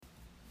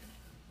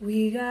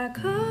We got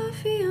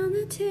coffee on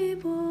the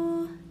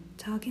table,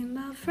 talking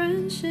about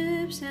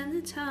friendships and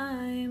the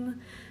time.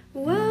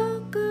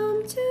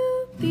 Welcome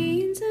to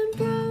Beans and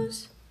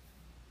Bros.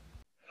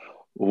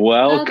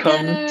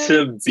 Welcome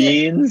to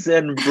Beans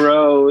and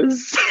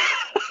Bros.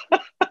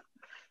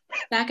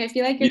 Zach, I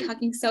feel like you're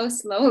talking so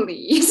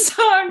slowly,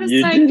 so I'm just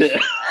You like, did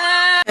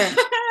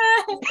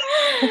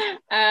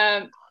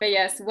but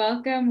yes,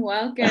 welcome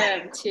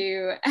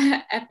to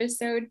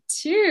episode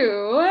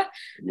 2.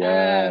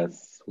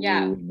 Yes,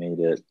 yeah. we made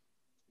it.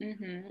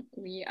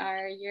 We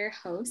are your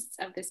hosts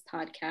of this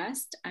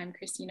podcast. I'm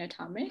Christina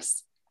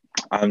Thomas.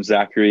 I'm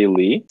Zachary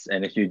Lee,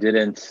 and if you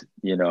didn't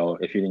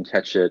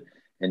catch it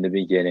in the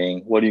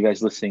beginning, what are you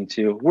guys listening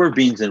to? We're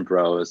Beans and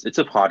Bros. It's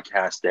a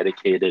podcast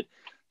dedicated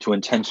to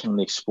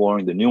intentionally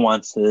exploring the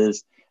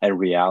nuances and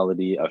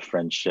reality of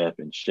friendship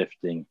in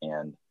shifting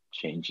and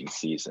changing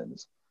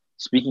seasons.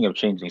 Speaking of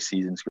changing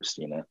seasons,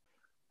 Christina,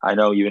 I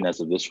know even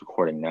as of this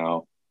recording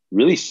now,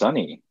 really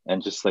sunny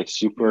and just like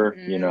super,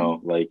 I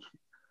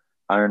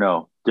don't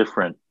know,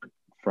 different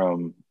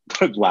from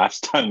the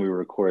last time we were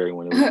recording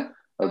when it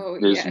was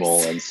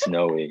abysmal and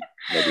snowy.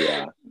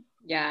 But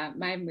yeah,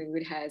 my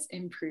mood has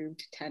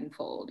improved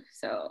tenfold.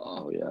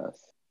 So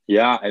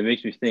yeah, it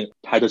makes me think,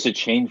 how does it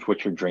change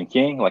what you're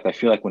drinking? Like, I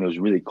feel like when it was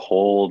really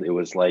cold, it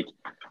was like,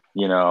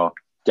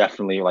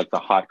 definitely like the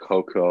hot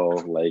cocoa,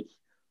 like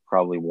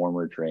probably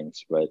warmer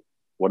drinks. But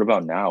what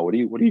about now? What are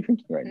you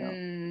drinking right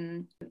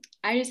now?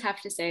 I just have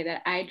to say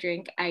that I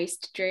drink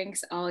iced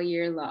drinks all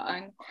year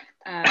long.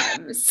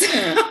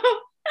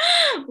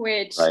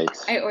 Which right.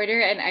 I order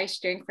an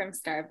iced drink from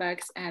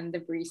Starbucks and the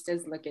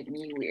baristas look at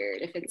me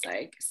weird if it's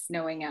like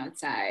snowing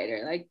outside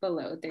or like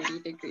below 30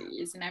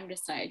 degrees. And I'm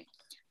just like,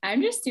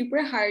 I'm just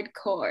super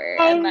hardcore.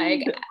 And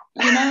like,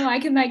 I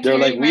can like, they're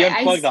like, we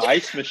unplugged the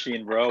ice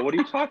machine, bro. What are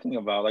you talking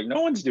about? Like,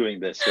 no one's doing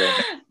this right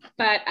now.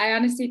 But I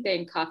honestly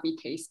think coffee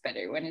tastes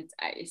better when it's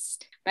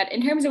iced. But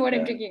in terms of what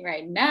I'm drinking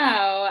right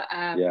now,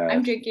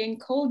 I'm drinking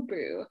cold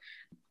brew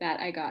that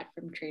I got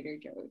from Trader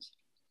Joe's.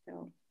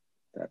 So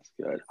that's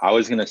good. I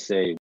was gonna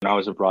say, when I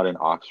was abroad in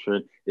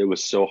Oxford, it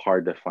was so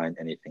hard to find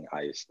anything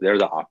iced. They're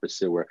the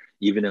opposite, where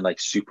even in like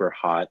super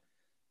hot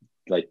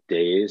like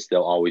days,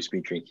 they'll always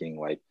be drinking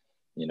like,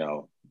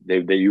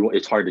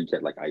 it's hard to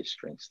get like iced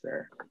drinks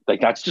there.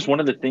 Like, that's just one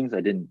of the things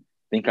I didn't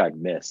think I'd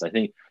miss. I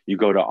think you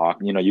go to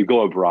you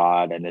go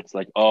abroad and it's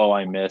like, oh,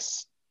 I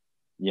miss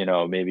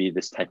maybe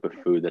this type of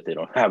food that they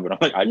don't have, but I'm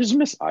like, I just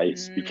miss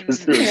ice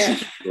because there's a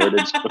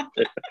shortage of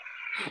it.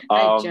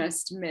 I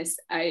just miss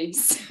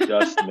ice.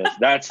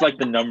 That's like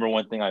the number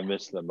one thing I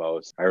miss the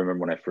most. I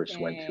remember when I first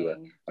went to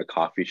a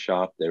coffee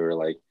shop, they were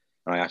like,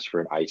 when I asked for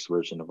an ice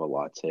version of a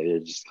latte, they're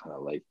just kind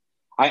of like,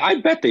 I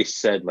bet they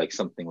said like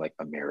something like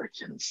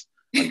Americans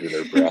under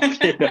their breath,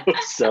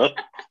 so.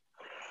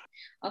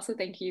 Also,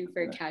 thank you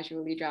for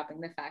casually dropping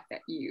the fact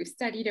that you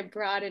studied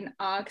abroad in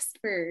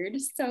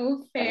Oxford.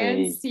 So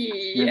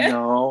fancy.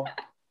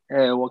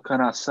 Hey, what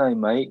can I say,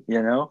 mate?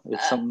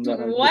 It's something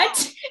that what?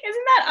 Isn't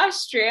that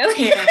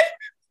Australia?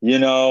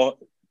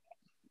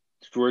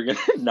 We're gonna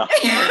no.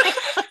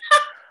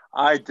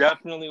 I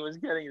definitely was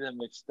getting them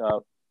mixed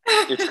up.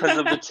 It's because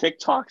of the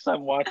TikToks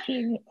I'm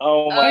watching.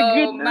 Oh my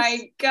goodness. Oh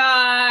my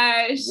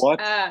gosh.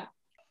 What?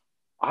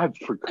 I've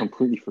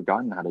completely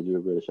forgotten how to do a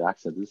British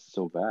accent. This is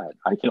so bad.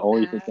 I can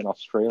only think in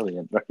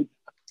Australian, right?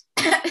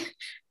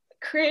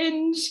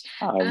 Cringe.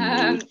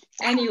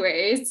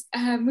 Anyways,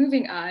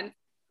 moving on.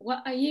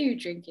 What are you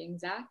drinking,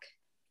 Zach?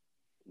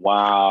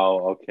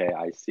 Wow. Okay,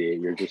 I see.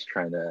 You're just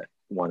trying to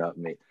one-up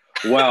me.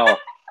 Well,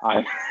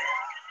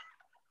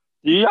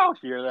 do y'all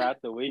hear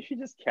that? The way she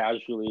just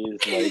casually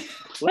is like,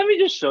 let me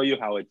just show you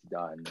how it's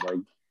done. Like,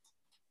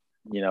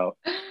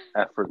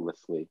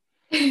 effortlessly.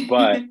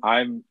 But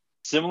I'm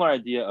similar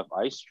idea of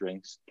ice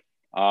drinks.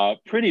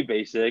 Pretty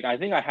basic. I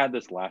think I had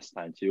this last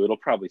time too. It'll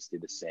probably stay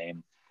the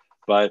same.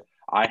 But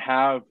I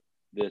have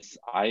this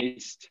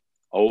iced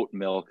oat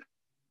milk.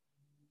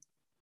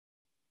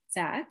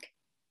 Zach,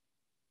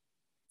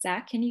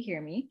 can you hear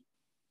me?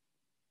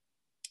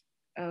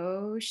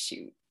 Oh,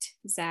 shoot.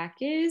 Zach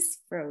is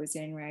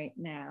frozen right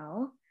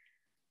now.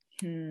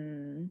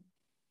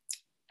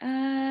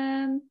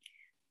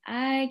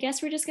 I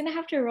guess we're just going to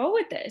have to roll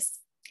with this.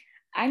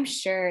 I'm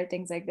sure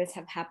things like this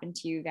have happened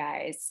to you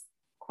guys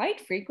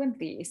quite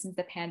frequently since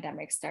the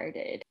pandemic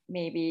started.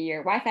 Maybe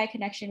your Wi-Fi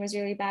connection was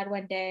really bad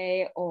one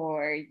day,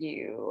 or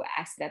you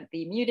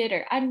accidentally muted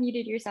or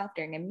unmuted yourself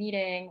during a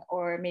meeting,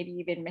 or maybe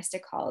you even missed a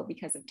call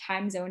because of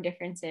time zone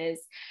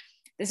differences.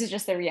 This is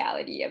just the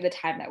reality of the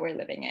time that we're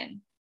living in.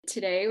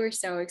 Today, we're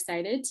so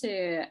excited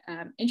to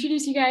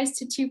introduce you guys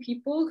to two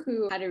people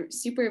who had a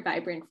super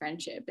vibrant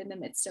friendship in the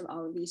midst of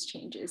all of these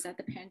changes that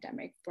the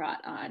pandemic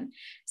brought on.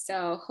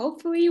 So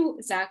hopefully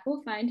Zach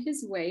will find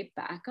his way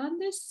back on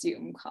this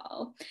Zoom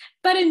call.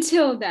 But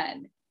until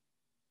then,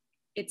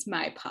 it's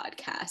my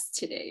podcast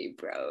today,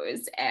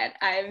 bros, and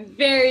I'm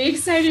very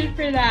excited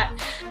for that.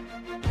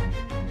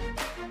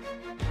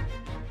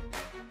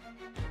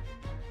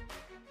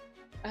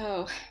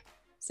 Oh,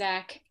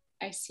 Zach,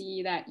 I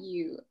see that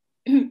you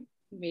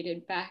made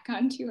it back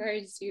onto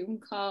our Zoom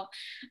call.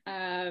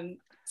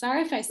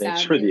 Sorry if I Thanks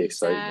sound for the really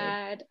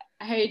excitement.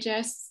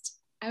 sad.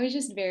 I was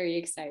just very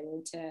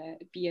excited to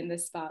be in the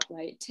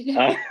spotlight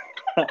today.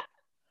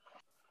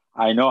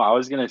 I know. I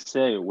was gonna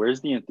say,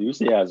 where's the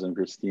enthusiasm,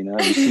 Christina?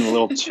 You seem a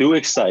little too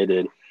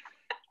excited.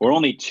 We're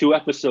only 2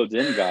 episodes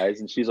in,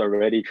 guys, and she's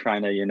already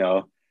trying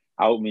to,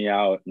 out me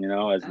out,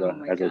 as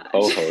a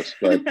co-host.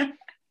 But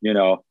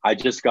I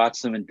just got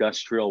some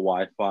industrial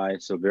Wi-Fi,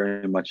 so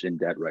very much in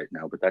debt right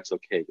now. But that's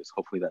okay, because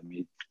hopefully that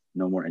means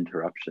no more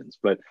interruptions.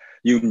 But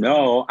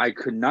I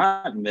could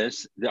not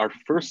miss our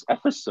first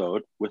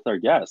episode with our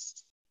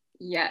guests.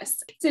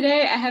 Yes.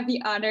 Today, I have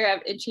the honor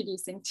of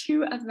introducing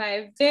 2 of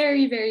my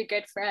very, very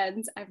good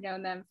friends. I've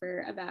known them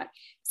for about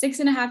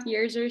 6.5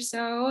 years or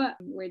so,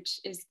 which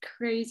is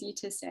crazy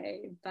to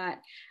say. But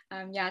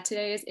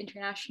today is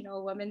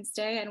International Women's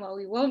Day. And while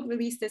we won't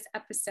release this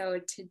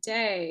episode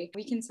today,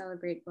 we can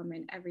celebrate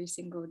women every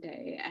single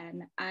day.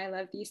 And I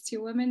love these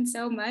 2 women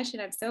so much,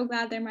 and I'm so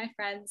glad they're my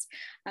friends.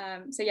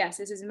 Yes,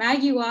 this is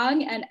Maggie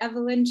Wong and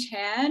Eveline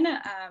Chan.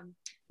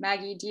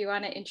 Maggie, do you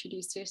want to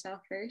introduce yourself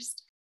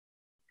first?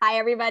 Hi,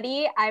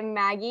 everybody. I'm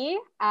Maggie.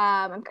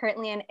 I'm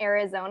currently in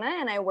Arizona,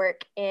 and I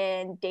work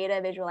in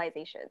data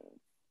visualization.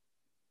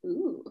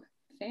 Ooh,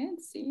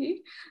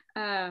 fancy.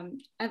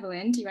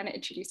 Eveline, do you want to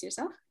introduce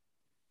yourself?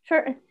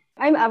 Sure.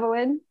 I'm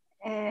Eveline,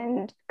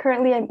 and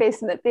currently I'm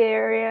based in the Bay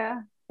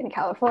Area in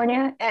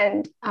California,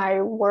 and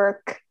I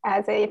work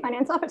as a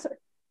finance officer.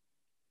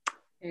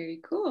 Very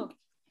cool.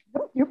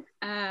 Yep.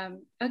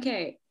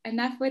 Okay,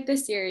 enough with the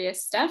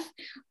serious stuff.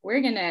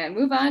 We're gonna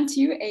move on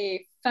to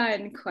a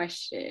fun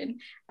question.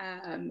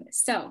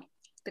 So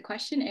the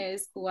question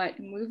is, what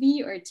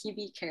movie or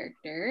TV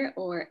character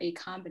or a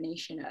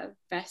combination of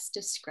best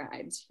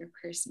describes your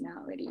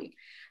personality?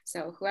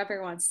 So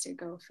whoever wants to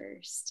go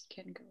first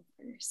can go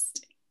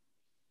first.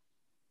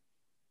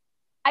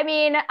 I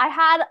mean, I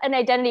had an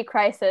identity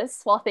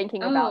crisis while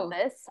thinking about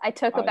this. I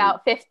took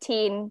about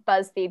 15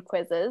 BuzzFeed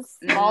quizzes,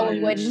 all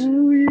of which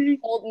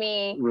told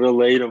me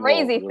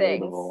crazy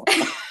things.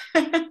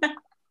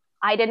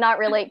 I did not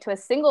relate to a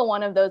single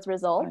one of those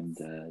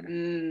results.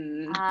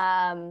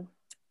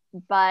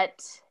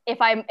 But if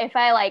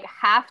I like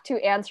have to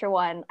answer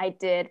one, I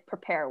did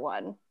prepare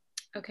one.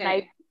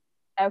 Okay.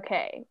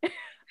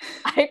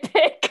 I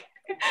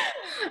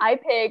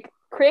pick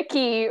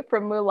Cricky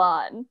from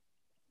Mulan.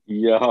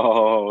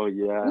 Yo,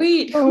 yeah.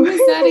 Wait, who is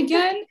that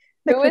again?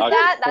 Who is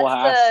that?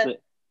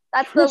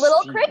 That's the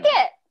little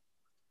cricket.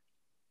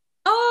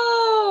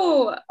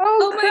 Oh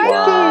my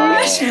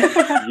gosh.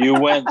 You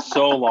went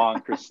so long,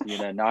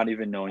 Christina, not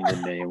even knowing the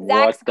name.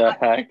 Zach's what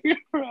the heck?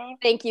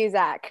 Thank you,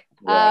 Zach.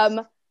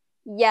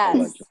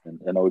 Yes.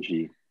 An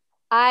OG.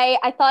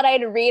 I thought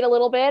I'd read a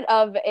little bit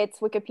of its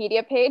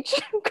Wikipedia page.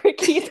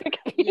 Cricky's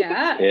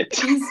Wikipedia. Yeah,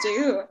 please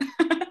do.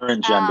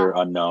 Current gender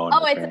unknown.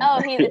 It's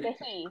a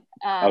he.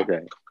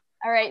 Okay.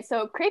 All right,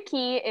 so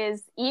Cricky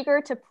is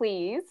eager to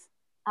please.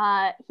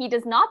 He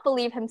does not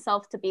believe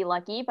himself to be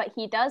lucky, but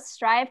he does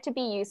strive to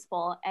be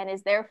useful and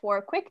is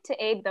therefore quick to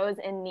aid those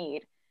in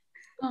need.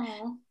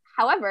 Aww.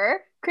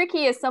 However,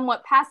 Cricky is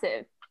somewhat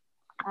passive.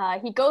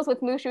 He goes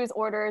with Mushu's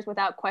orders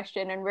without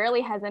question and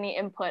rarely has any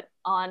input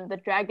on the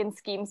dragon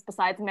schemes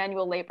besides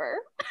manual labor.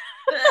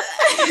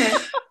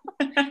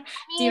 Do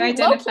you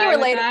identify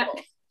with that?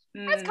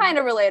 That's kind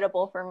of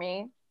relatable for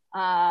me.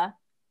 I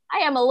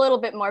am a little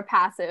bit more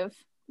passive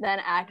than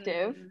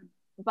active,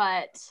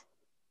 but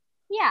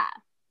yeah,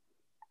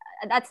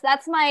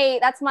 that's my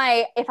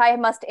if I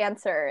must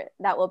answer,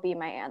 that will be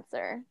my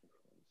answer.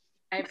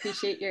 I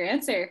appreciate your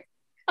answer.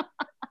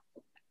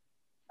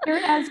 You're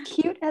as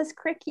cute as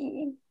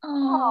Cricky.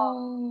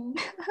 Oh,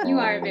 you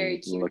are a very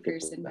cute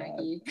person,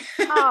 Maggie.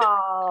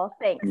 Oh,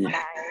 thanks,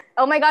 guys.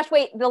 Oh my gosh,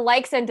 wait, the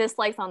likes and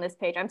dislikes on this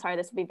page. I'm sorry,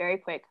 this will be very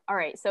quick. All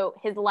right, so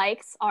his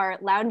likes are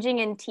lounging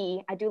in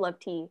tea. I do love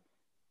tea.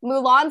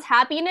 Mulan's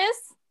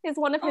happiness is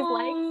one of his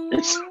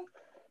likes.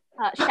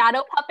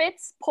 Shadow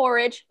puppets,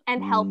 porridge,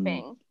 and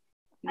helping.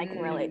 I can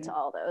relate to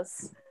all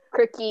those.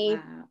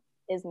 Cricky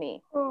is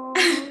me.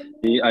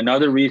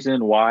 Another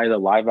reason why the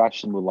live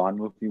action Mulan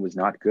movie was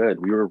not good.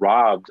 We were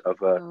robbed of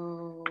a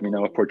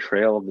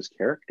portrayal of this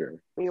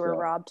character. We were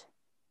robbed.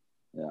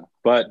 Yeah,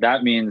 but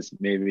that means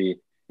maybe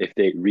if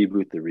they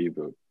reboot the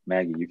reboot,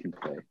 Maggie, you can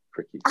play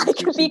Cricky. I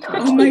could be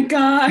Cricky. Oh my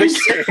gosh,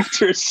 the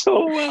character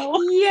so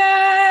well.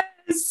 Yes.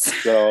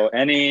 So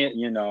any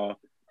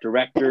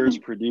directors,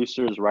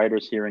 producers,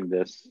 writers hearing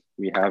this,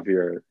 we have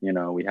your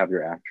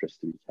actress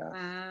to be cast.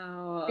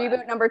 Wow.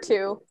 Reboot number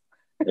 2.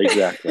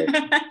 Exactly.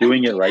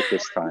 Doing it right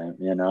this time,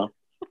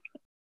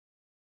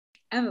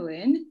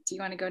 Eveline, do you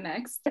want to go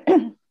next?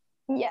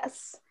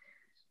 Yes.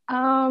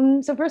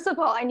 So first of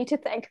all, I need to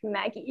thank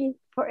Maggie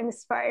for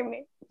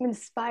inspiring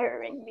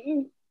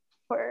me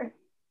for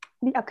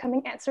the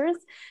upcoming answers.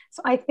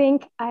 So I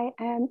think I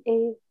am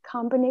a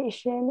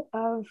combination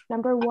of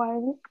number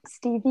 1,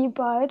 Stevie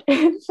Budd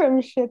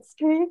from Schitt's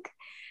Creek,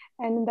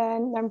 And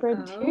then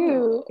number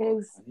Oh. 2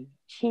 is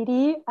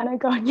Chidi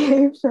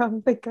Anaganye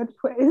from The Good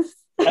Place.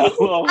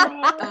 Oh,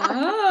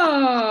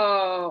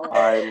 Oh.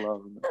 I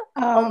love it.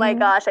 Oh my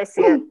gosh, I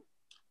see it.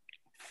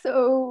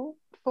 So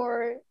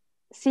for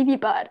CB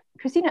Bud,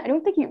 Christina, I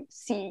don't think you've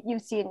seen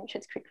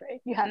Schitt's Creek, right?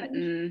 You haven't.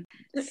 Mm-mm.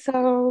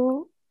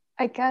 So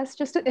I guess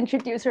just to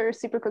introduce her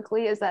super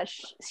quickly is that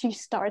she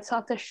starts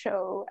off the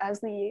show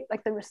as the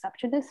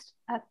receptionist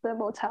at the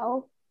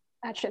motel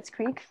at Schitt's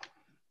Creek.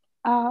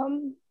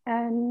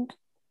 And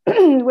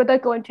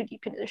without going too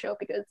deep into the show,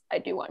 because I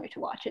do want you to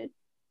watch it,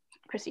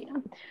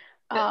 Christina,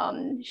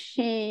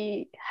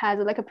 she has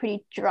like a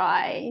pretty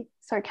dry,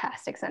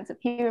 sarcastic sense of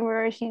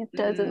humor. She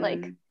doesn't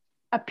like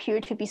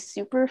appear to be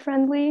super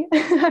friendly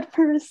at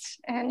first,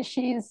 and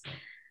she's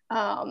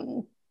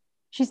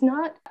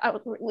not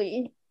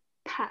outwardly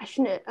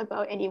passionate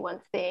about any one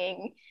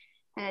thing,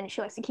 and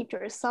she likes to keep to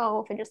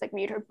herself and just like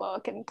read her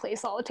book and play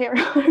solitaire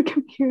on her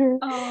computer.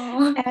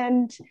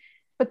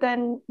 But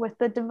then with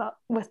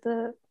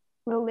the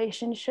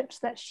relationships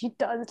that she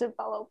does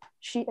develop,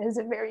 she is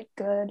a very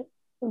good,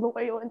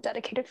 loyal, and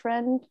dedicated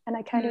friend. And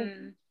I kind of,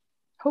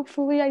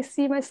 hopefully I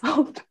see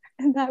myself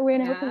in that way,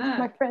 and I hope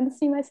my friends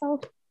see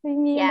myself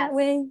in me in that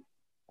way.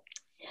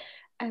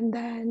 And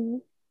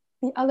then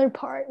the other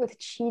part with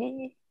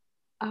Chidi,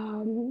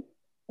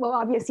 well,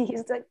 obviously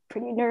he's like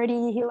pretty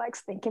nerdy. He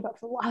likes thinking about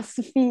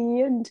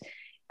philosophy, and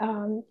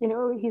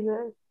he's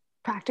a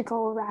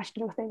practical,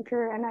 rational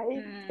thinker. And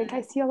I think I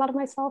see a lot of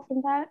myself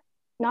in that.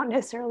 Not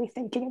necessarily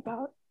thinking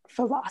about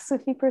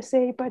philosophy per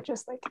se, but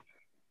just like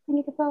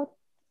thinking about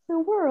the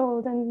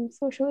world and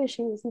social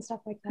issues and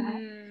stuff like that.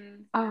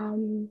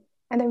 And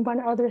then one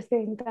other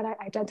thing that I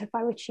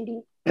identify with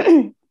Chidi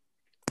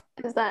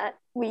is that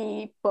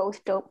we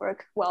both don't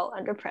work well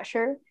under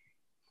pressure.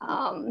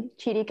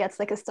 Chidi gets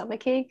like a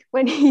stomachache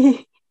when he's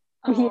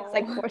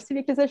like forced to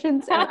make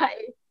decisions, and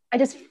I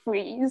just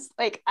freeze.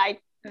 Like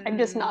I'm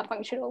just not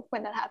functional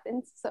when that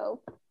happens.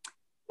 So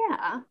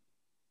yeah,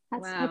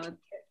 that's my two characters.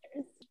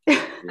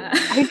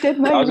 I did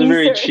my That was research. a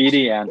very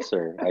Chidi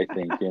answer, I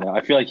think.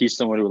 I feel like he's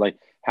someone who would like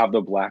have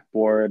the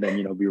blackboard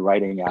and be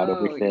writing out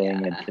everything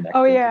and connecting.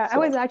 Oh yeah, I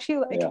was actually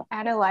like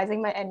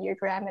analyzing my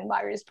Enneagram and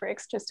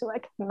Myers-Briggs just to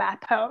like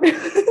map out.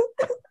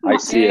 I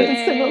see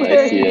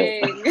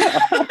it.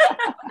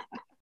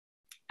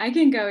 I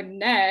can go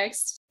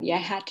next. I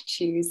had to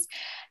choose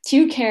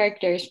 2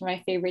 characters from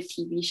my favorite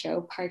TV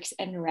show, Parks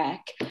and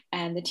Rec.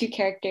 And the 2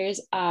 characters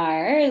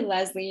are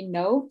Leslie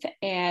Knope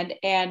and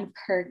Ann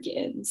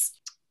Perkins.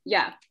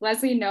 Yeah,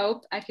 Leslie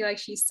Knope, I feel like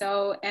she's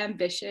so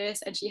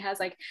ambitious, and she has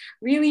like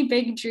really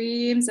big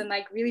dreams and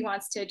like really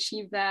wants to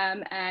achieve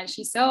them. And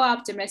she's so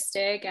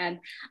optimistic and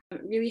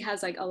really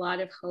has like a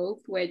lot of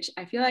hope, which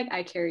I feel like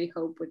I carry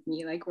hope with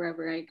me like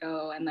wherever I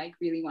go, and like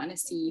really want to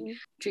see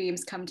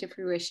dreams come to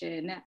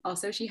fruition.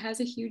 Also, she has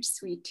a huge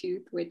sweet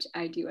tooth, which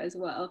I do as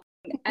well.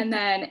 And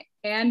then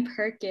Ann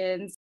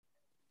Perkins,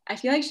 I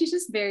feel like she's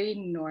just very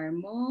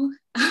normal.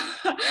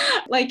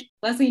 Like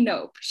Leslie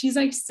Knope, she's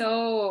like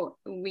so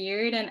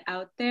weird and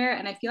out there,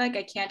 and I feel like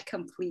I can't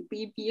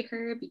completely be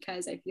her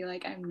because I feel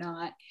like I'm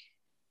not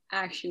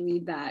actually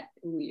that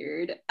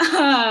weird.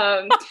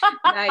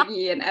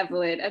 Maggie and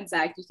Eveline and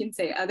Zach, you can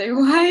say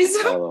otherwise,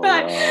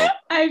 but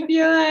I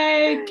feel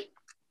like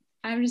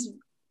I'm just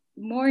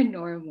more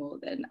normal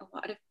than a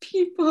lot of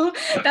people.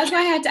 That's why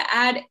I had to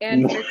add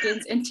Ann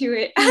Perkins into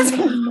it as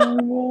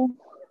well.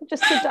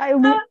 Just to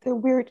dilute the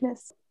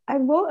weirdness. I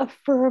will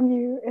affirm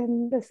you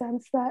in the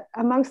sense that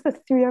amongst the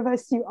 3 of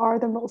us, you are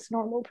the most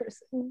normal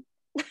person.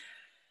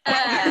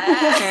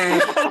 I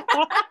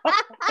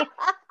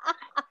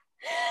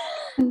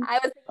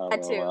was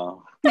that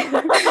too.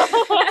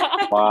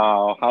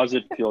 Wow. How does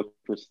it feel,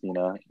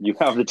 Christina? You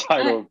have the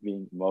title of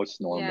being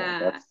most normal.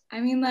 Yeah.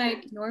 I mean,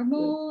 like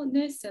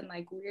normalness and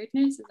like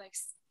weirdness is like,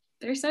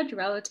 they're such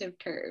relative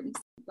terms.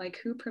 Like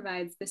who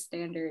provides the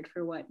standard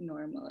for what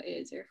normal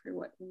is or for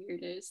what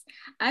weird is?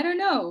 I don't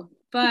know.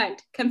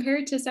 But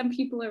compared to some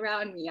people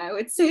around me, I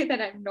would say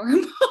that I'm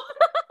normal.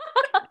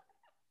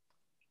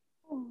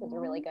 Those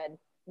are really good.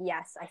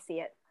 Yes, I see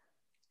it.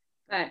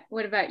 But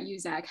what about you,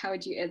 Zach? How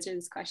would you answer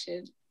this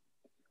question?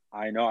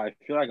 I know. I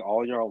feel like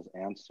all y'all's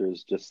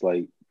answers just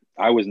like,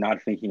 I was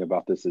not thinking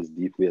about this as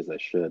deeply as I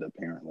should,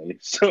 apparently.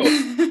 So,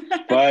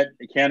 but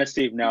I can't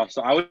escape now.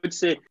 So I would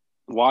say,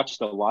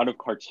 watched a lot of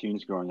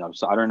cartoons growing up.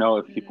 So I don't know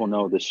if people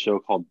know this show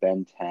called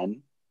Ben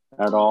 10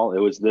 at all. It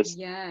was this,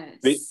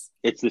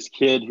 it's this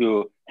kid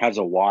who has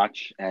a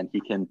watch, and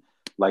he can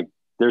like,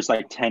 there's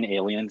like 10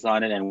 aliens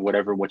on it, and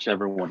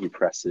whichever one he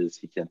presses,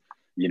 he can,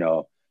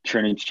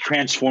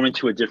 transform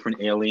into a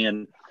different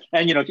alien.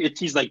 And,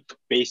 he's like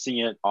basing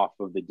it off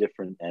of the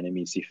different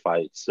enemies he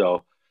fights.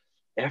 So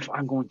if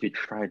I'm going to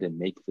try to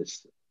make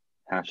this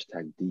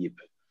hashtag deep,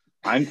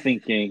 I'm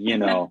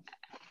thinking,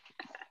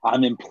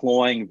 I'm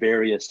employing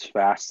various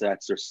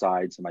facets or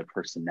sides of my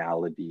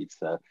personality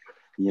to,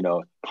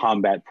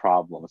 combat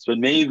problems. But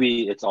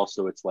maybe it's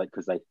like,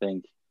 because I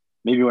think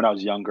maybe when I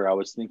was younger, I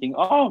was thinking,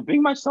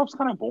 being myself's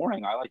kind of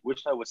boring. I like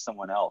wish I was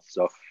someone else.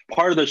 So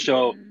part of the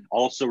show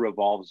also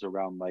revolves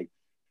around like,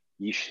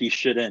 he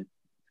shouldn't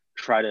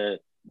try to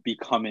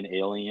become an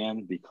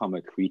alien, become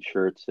a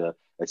creature to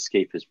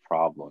escape his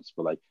problems,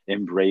 but like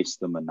embrace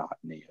the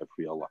monotony of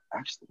real life.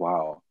 Actually,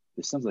 wow,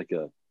 this sounds like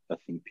a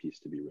think piece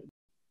to be written.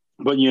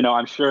 But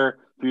I'm sure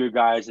for you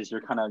guys, as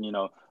you're kind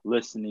of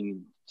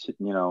listening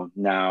to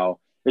now,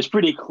 it's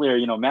pretty clear.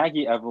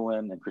 Maggie,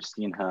 Eveline, and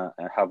Christina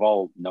have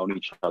all known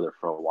each other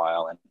for a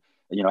while, and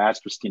as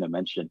Christina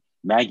mentioned,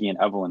 Maggie and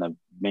Eveline have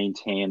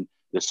maintained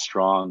this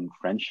strong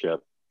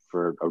friendship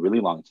for a really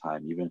long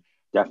time, even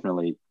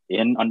definitely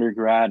in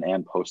undergrad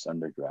and post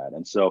undergrad.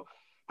 And so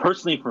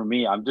personally for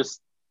me, I'm just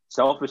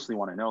selfishly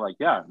want to know, like,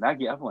 yeah,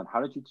 Maggie, Eveline,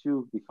 how did you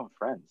two become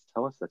friends?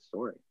 Tell us that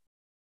story.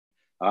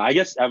 I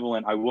guess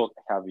Eveline, I will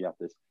caveat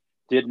this,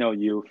 did know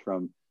you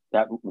from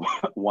that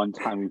one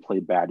time we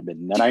played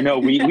badminton. And I know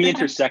we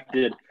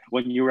intersected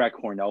when you were at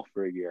Cornell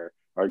for a year,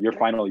 or your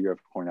final year of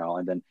Cornell,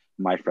 and then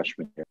my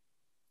freshman year.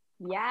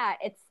 Yeah,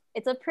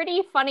 it's a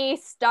pretty funny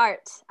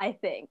start, I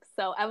think.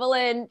 So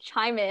Eveline,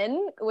 chime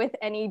in with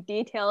any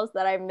details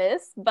that I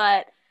missed,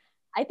 but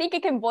I think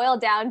it can boil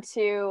down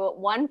to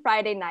one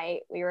Friday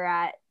night we were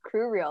at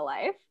Crew Real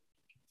Life.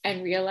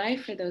 And Real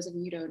Life, for those of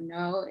you who don't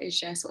know, is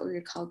just what we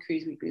would call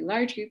Crew's weekly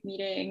large group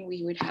meeting.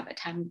 We would have a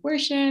time of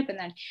worship and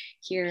then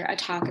hear a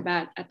talk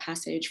about a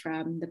passage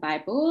from the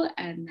Bible,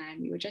 and then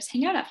we would just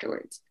hang out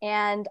afterwards.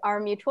 And our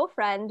mutual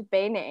friend,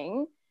 Bei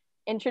Ning,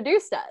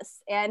 introduced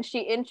us. And she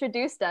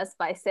introduced us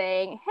by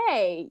saying,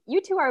 hey,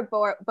 you two are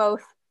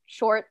both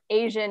short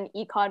Asian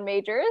econ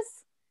majors.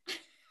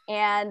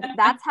 And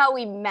that's how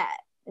we met.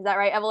 Is that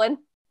right, Eveline?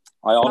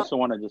 I also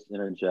want to just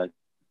interject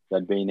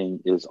that Bei Ning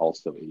is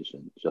also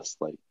Asian, just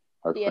like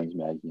our friends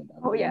Maggie and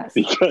Eveline. Oh, yes.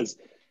 Because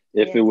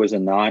if it was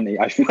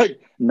I feel like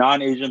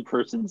non-Asian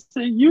person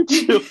saying you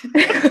two.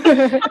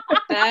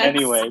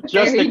 Anyway,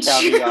 just a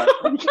caveat.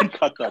 You can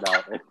cut that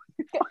out.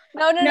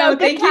 No,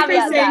 thank you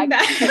for saying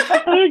that.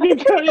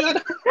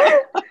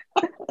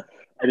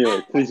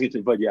 Anyway, please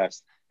continue. But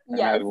yes,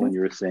 yes. When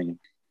you were saying.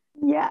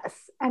 Yes,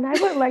 and I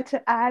would like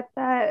to add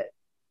that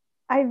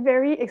I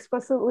very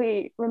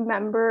explicitly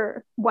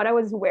remember what I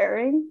was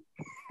wearing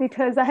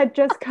because I had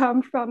just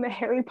come from a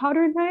Harry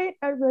Potter night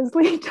at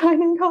Wesley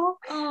Dining Hall.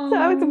 Aww. So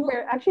I was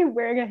actually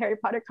wearing a Harry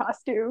Potter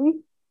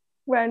costume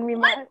when we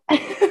met.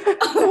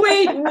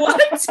 Wait,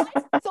 what? So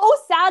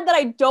sad that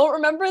I don't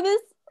remember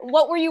this.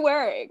 What were you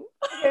wearing?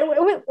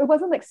 It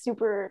wasn't like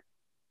super,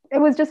 it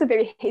was just a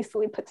very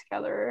hastily put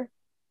together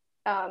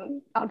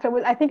outfit.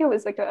 I think it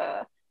was like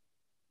a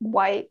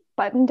white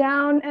button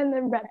down and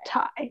then red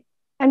tie.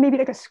 And maybe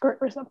like a skirt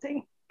or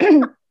something.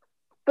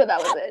 But that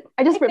was it.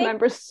 I just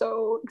remember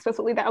so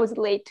explicitly that I was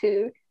late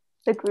to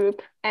the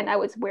group and I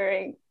was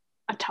wearing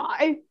a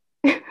tie.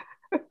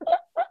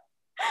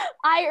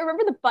 I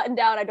remember the button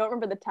down. I don't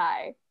remember the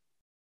tie.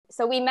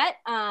 So we met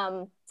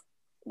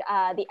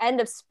the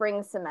end of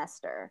spring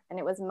semester, and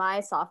it was my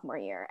sophomore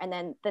year. And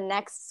then the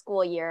next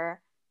school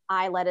year,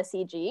 I led a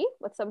CG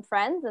with some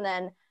friends, and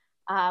then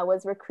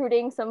was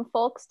recruiting some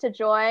folks to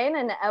join,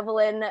 and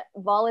Eveline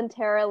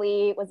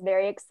voluntarily was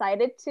very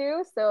excited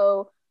to.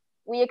 So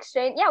we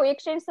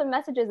exchanged some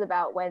messages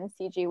about when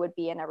CG would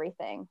be and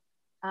everything.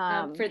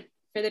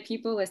 For the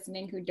people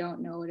listening who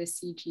don't know what a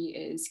CG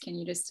is, can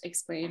you just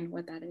explain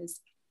what that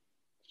is?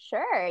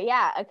 Sure.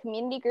 Yeah, a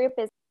community group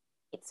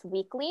it's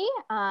weekly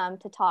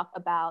to talk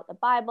about the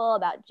Bible,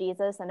 about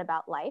Jesus, and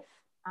about life.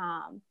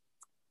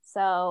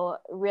 So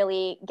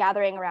really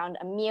gathering around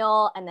a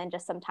meal and then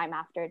just some time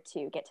after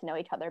to get to know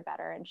each other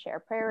better and share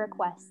prayer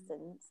requests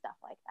and stuff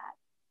like that.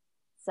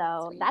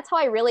 So Sweet. That's how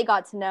I really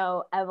got to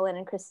know Eveline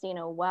and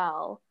Christina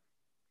well.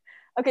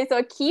 Okay, so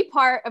a key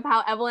part of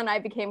how Eveline and I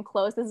became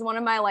close, this is one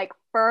of my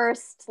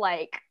first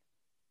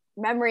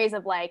memories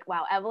of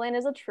wow, Eveline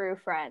is a true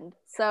friend.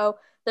 So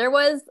there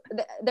was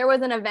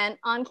an event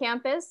on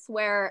campus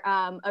where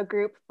a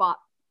group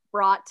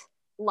brought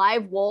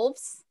live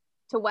wolves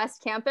to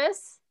West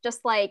Campus,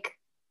 just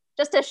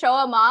to show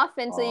them off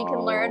and so you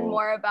can learn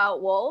more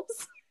about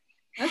wolves.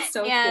 That's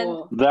so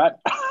cool. That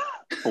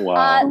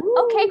wow.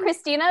 Okay,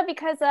 Christina,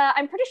 because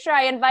I'm pretty sure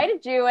I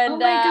invited you and oh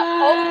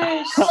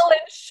my gosh.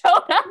 Showed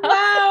up.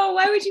 Wow,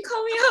 why would you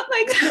call me up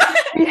like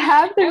that? We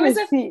have the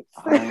receipts.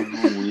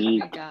 Oh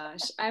my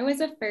gosh, I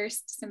was a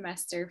first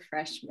semester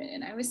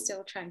freshman. I was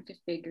still trying to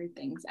figure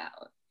things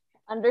out.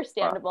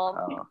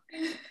 Understandable.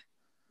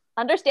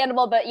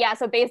 Understandable, but yeah,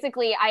 so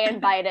basically I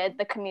invited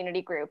the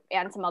community group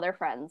and some other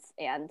friends,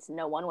 and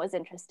no one was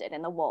interested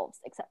in the wolves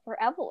except for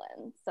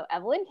Eveline. So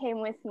Eveline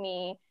came with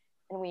me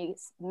and we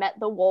met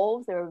the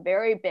wolves. They were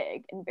very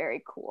big and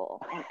very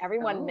cool, and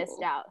everyone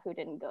missed out who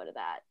didn't go to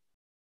that.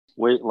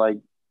 Wait,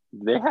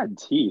 they had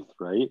teeth,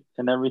 right?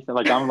 And everything.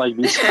 I'm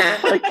these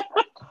yes,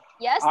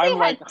 they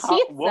had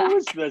teeth. What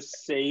was the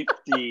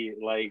safety?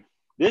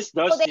 This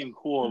does seem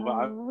cool, but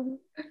I'm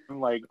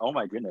oh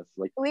my goodness.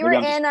 We were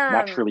in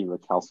naturally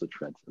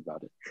recalcitrant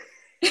about it.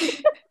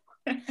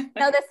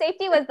 No, the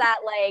safety was that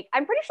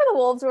I'm pretty sure the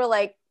wolves were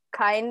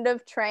kind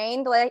of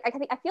trained. I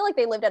feel like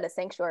they lived at a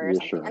sanctuary or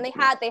something. Sure, and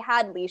they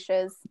had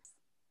leashes.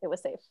 It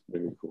was safe.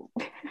 Very cool.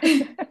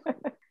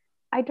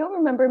 I don't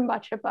remember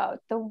much about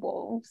the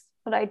wolves,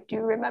 but I do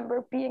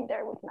remember being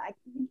there with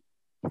Maggie.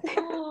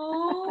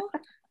 Oh,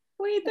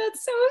 wait,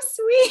 that's so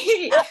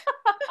sweet.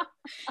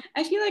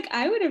 I feel like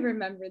I would have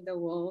remembered the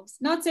wolves.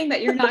 Not saying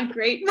that you're not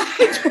great,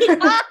 Maggie.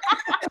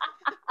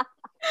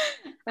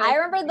 I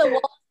remember the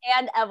wolves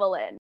and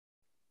Eveline.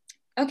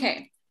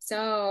 Okay,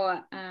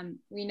 so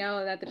we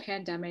know that the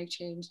pandemic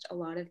changed a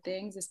lot of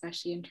things,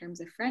 especially in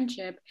terms of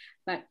friendship.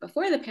 But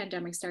before the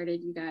pandemic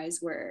started, you guys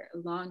were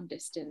long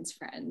distance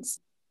friends.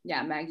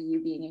 Yeah, Maggie,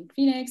 you being in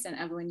Phoenix, and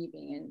Eveline, you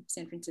being in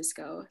San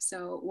Francisco.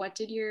 So what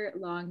did your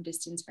long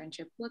distance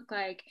friendship look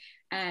like?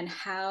 And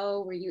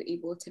how were you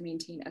able to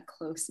maintain a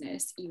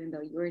closeness even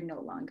though you were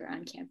no longer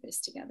on campus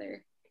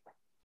together?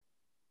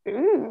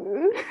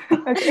 Ooh.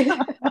 Okay.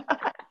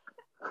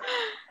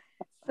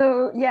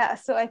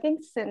 So I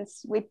think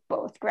since we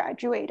both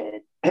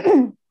graduated,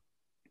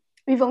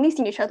 we've only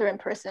seen each other in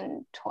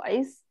person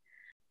twice.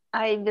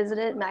 I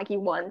visited Maggie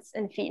once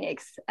in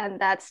Phoenix, and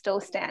that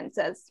still stands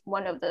as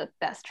one of the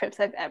best trips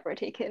I've ever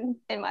taken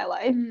in my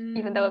life,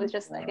 even though it was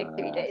just, I think,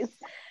 3 days.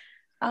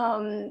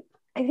 I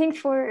think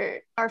for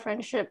our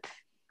friendship,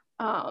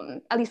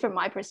 at least from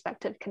my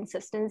perspective,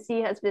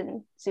 consistency has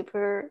been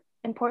super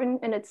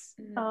important in its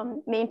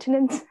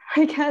maintenance,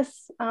 I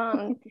guess.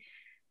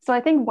 So I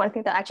think one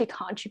thing that actually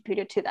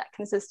contributed to that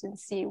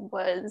consistency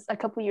was a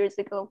couple years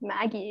ago,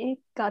 Maggie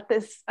got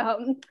this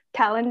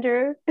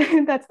calendar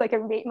that's like a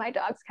Rate My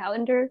Dog's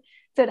calendar.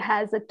 So it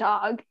has a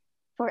dog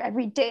for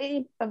every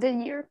day of the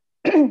year.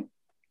 It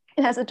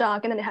has a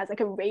dog, and then it has like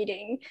a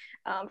rating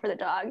for the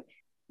dog.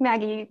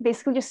 Maggie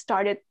basically just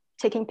started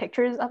taking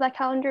pictures of that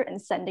calendar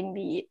and sending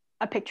me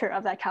a picture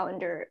of that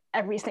calendar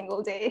every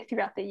single day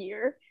throughout the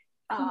year.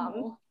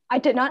 I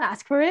did not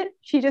ask for it.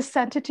 She just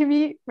sent it to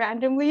me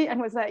randomly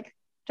and was like,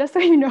 just so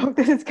you know,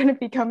 this is going to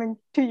be coming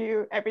to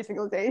you every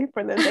single day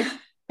for the next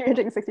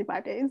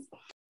 365 days.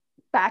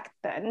 Back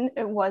then,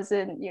 it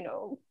wasn't,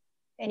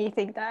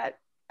 anything that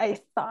I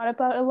thought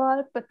about a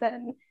lot, but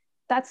then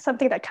that's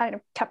something that kind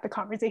of kept the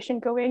conversation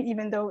going,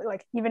 even though,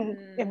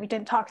 even if we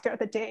didn't talk throughout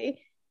the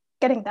day,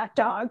 getting that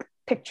dog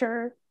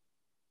picture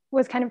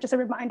was kind of just a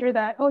reminder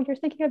that, oh, you're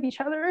thinking of each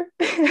other.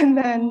 And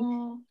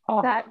then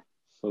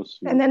so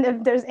sweet. And then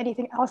if there's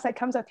anything else that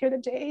comes up through the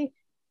day,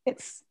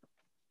 it's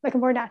like a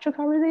more natural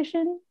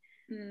conversation.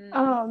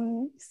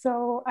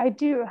 So I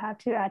do have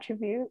to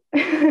attribute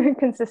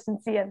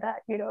consistency and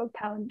that,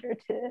 calendar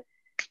to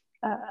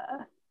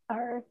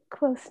our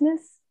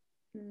closeness.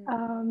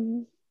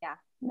 Yeah.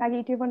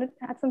 Maggie, do you want to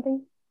add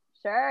something?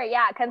 Sure.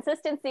 Yeah.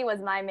 Consistency was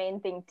my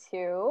main thing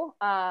too.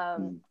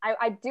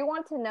 I do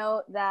want to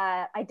note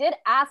that I did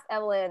ask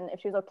Eveline if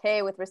she was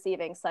okay with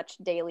receiving such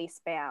daily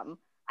spam.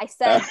 I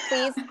said,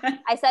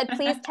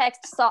 please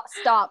text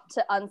stop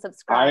to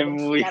unsubscribe. And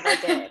she never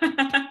did.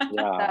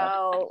 Yeah.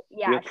 So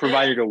yeah. You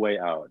provided a way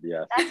out.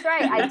 Yeah. That's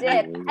right. I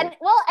did. And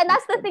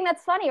that's the thing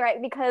that's funny,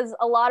 right? Because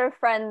a lot of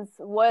friends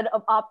would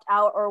opt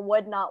out or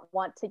would not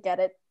want to get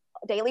it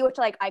daily, which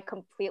I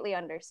completely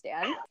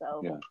understand.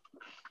 So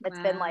it's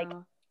been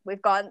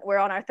we're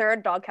on our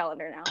 3rd dog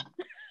calendar now.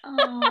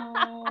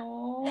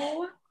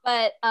 Oh.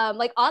 But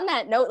on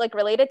that note,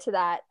 related to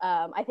that,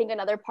 I think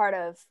another part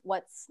of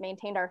what's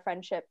maintained our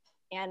friendship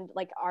and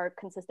our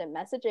consistent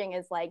messaging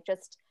is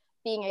just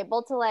being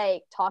able to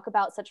talk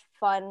about such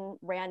fun,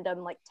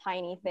 random,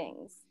 tiny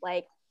things.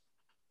 I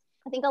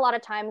think a lot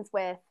of times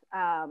with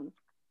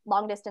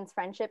long distance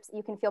friendships,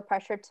 you can feel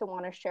pressured to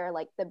want to share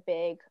the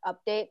big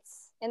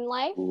updates in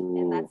life.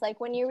 And that's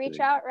when you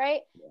reach out,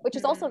 right? Which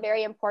is also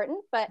very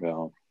important. But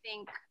I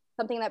think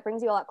something that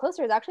brings you a lot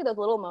closer is actually those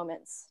little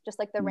moments, just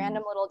the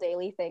random little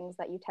daily things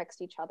that you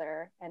text each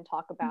other and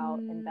talk about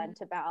and vent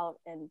about.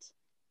 And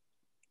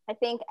I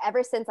think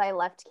ever since I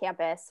left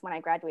campus when I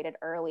graduated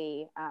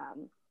early,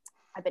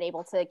 I've been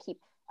able to keep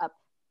up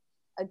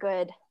a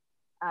good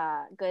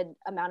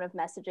amount of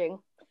messaging.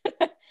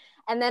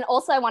 And then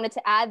also I wanted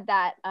to add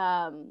that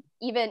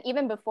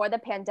even before the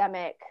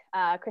pandemic,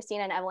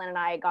 Christina and Eveline and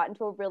I got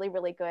into a really,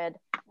 really good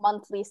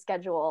monthly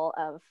schedule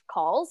of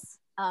calls.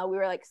 We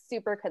were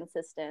super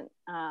consistent.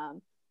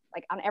 On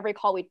every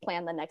call, we'd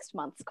plan the next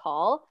month's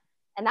call.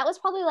 And that was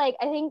probably I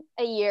think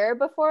a year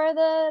before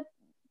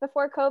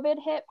COVID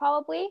hit,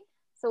 probably.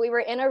 So we were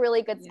in a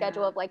really good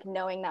schedule of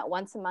knowing that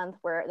once a month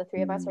where the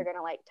 3 of us are going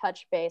to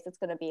touch base. It's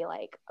going to be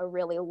a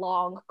really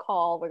long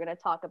call. We're going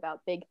to talk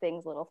about big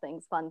things, little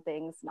things, fun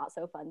things, not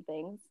so fun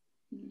things.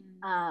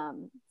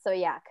 So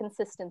yeah,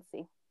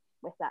 consistency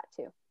with that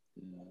too.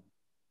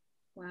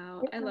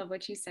 Wow, I love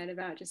what you said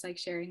about just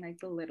sharing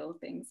the little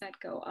things that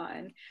go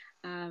on.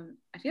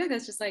 I feel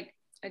that's just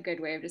a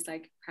good way of just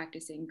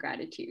practicing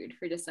gratitude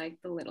for just the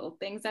little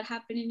things that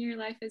happen in your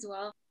life as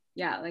well.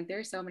 Yeah, there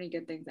are so many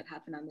good things that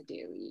happen on the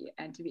daily,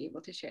 and to be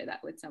able to share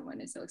that with someone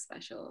is so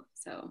special.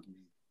 So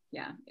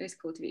yeah, it was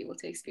cool to be able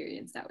to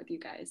experience that with you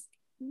guys.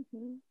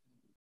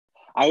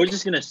 I was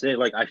just gonna say,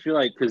 I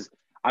feel because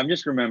I'm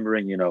just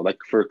remembering,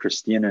 for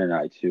Christina and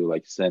I too,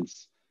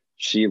 since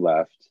she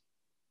left,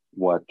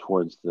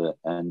 towards the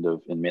end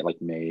of May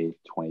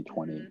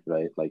 2020,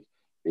 right?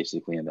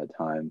 basically in that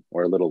time,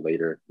 or a little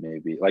later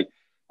maybe. Like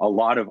a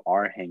lot of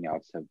our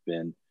hangouts have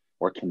been,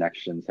 or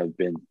connections have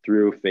been,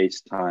 through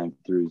FaceTime,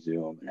 through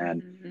Zoom.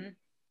 And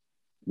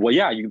well,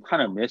 yeah, you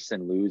kind of miss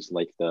and lose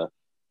like the,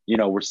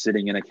 we're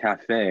sitting in a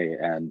cafe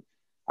and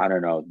I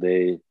don't know,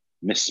 they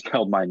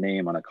misspelled my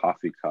name on a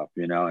coffee cup,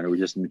 and we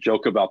just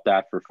joke about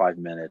that for 5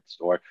 minutes,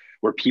 or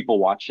we're people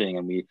watching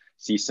and we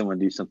see someone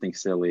do something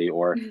silly,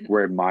 or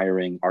we're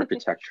admiring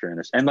architecture,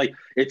 and like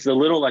it's the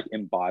little like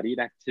embodied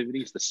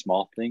activities, the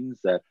small things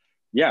that,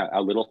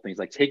 little things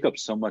like take up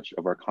so much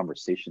of our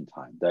conversation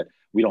time that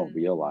we don't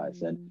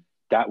realize, and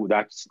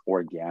that's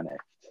organic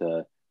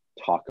to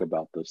talk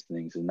about those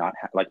things, and not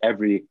like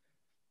every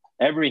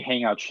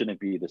hangout shouldn't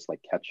be this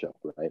like catch up,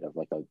 right? Of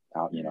like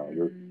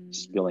you're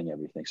spilling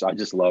everything. So I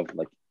just love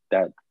like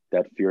that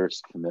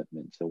fierce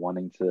commitment to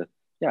wanting to,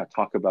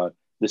 talk about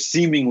the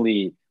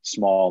seemingly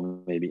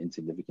small, maybe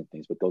insignificant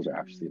things, but those are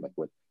actually like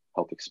what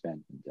help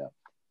expand in depth.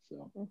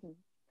 So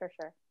for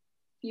sure.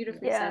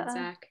 Beautifully said,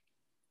 Zach.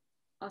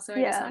 Also,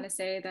 I just want to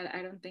say that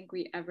I don't think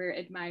we ever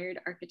admired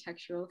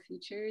architectural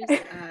features.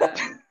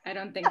 I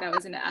don't think that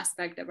was an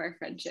aspect of our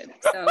friendship.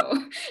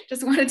 So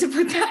just wanted to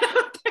put that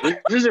out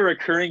there. This is a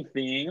recurring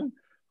theme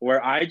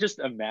where I just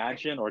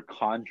imagine or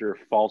conjure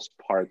false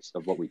parts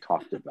of what we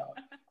talked about.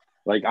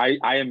 Like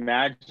I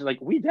imagine, like,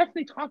 we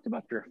definitely talked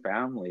about your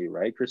family,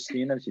 right,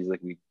 Christina? She's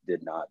like, we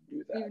did not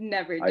do that. You've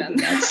never done that. I did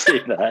not say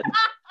that.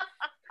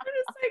 I'm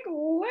just like,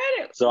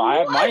 what? So I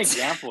have my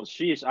examples.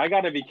 Sheesh, I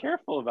got to be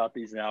careful about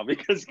these now,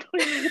 because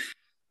clearly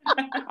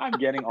I'm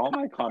getting all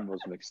my convos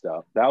mixed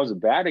up. That was a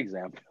bad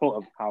example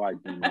of how I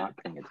do not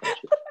pay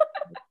attention.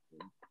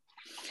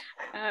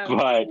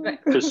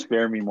 But to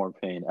spare me more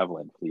pain,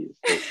 Eveline, please.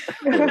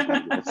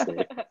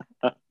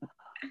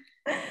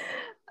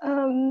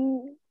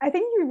 I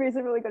think you raised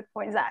a really good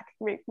point, Zach.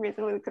 Raised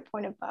a really good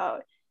point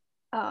about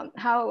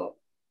how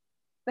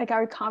like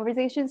our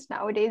conversations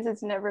nowadays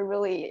is never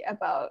really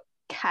about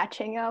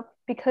catching up,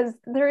 because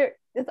there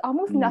is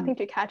almost nothing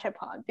to catch up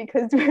on,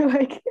 because we're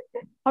like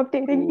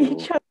updating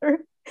each other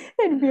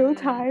in real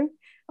time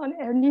on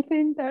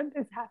anything that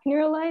is happening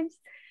in our lives.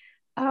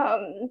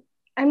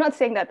 I'm not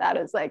saying that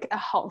is like a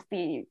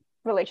healthy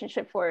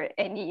relationship for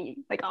any,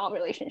 like all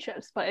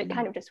relationships, but it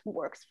kind of just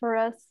works for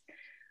us.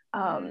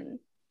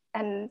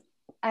 And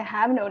I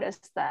have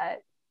noticed that,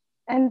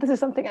 and this is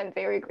something I'm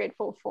very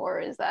grateful for,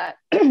 is that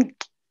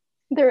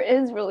there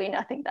is really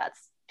nothing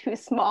that's too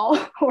small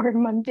or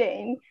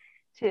mundane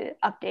to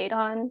update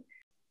on.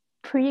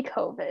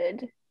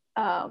 Pre-COVID,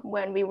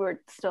 when we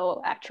were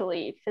still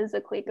actually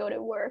physically go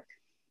to work,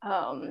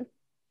 to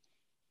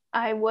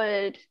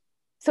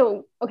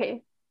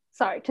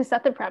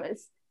set the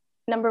premise,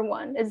 number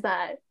one is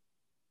that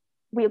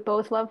we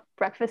both love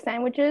breakfast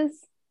sandwiches,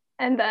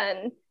 and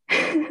then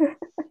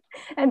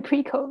and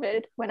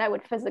pre-COVID, when I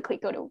would physically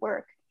go to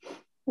work,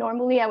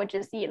 normally I would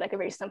just eat like a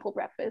very simple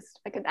breakfast,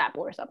 like an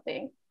apple or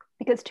something,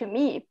 because to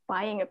me,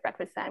 buying a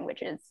breakfast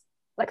sandwich is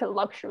like a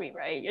luxury,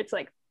 right? It's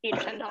like $8 or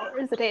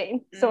 $10 a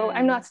day. So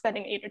I'm not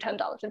spending $8 or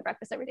 $10 in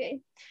breakfast every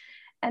day.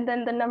 And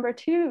then the number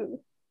two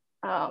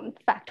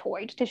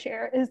factoid to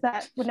share is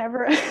that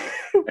whenever I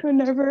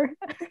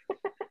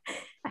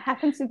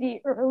happen to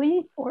be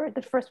early or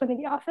the first one in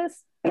the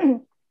office,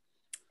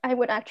 I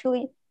would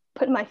actually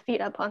put my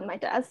feet up on my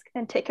desk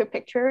and take a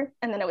picture,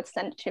 and then I would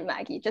send it to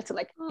Maggie just to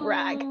like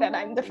brag that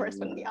I'm the first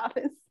one in the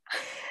office.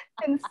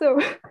 And so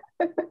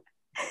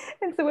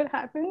what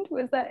happened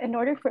was that in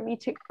order for me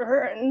to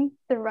earn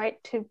the right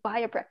to buy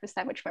a breakfast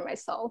sandwich for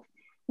myself,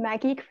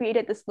 Maggie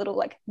created this little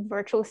like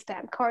virtual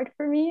stamp card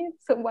for me.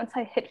 So once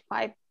I hit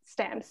 5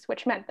 stamps,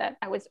 which meant that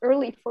I was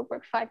early for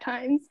work 5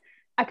 times,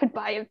 I could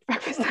buy a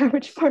breakfast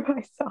sandwich for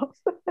myself.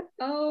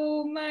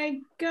 Oh my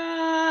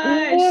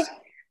gosh.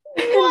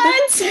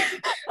 What?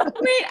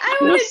 Wait, I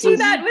want to do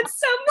that with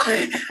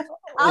someone.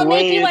 I'll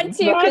make you one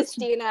too,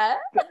 Christina.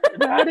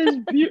 That is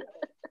beautiful.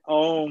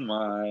 Oh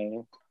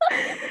my.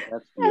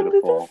 That's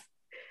beautiful.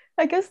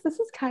 I guess this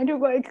is kind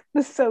of like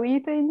the silly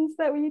things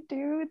that we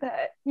do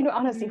that,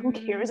 honestly, who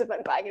cares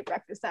about buying a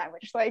breakfast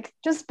sandwich? Like,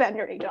 just spend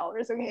your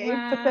 $8, okay?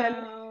 Wow. But then,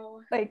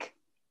 like,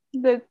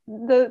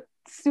 the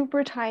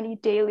super tiny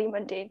daily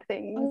mundane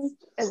things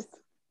is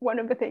one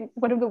of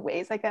the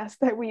ways, I guess,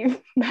 that we've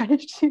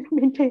managed to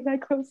maintain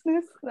that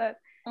closeness, that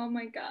oh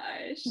my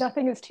gosh,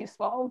 nothing is too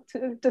small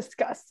to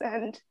discuss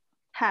and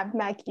have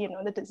Maggie,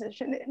 the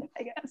decision in,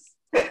 I guess.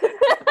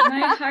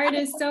 My heart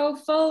is so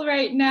full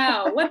right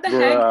now. What the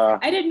heck?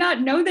 I did not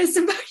know this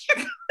about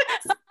you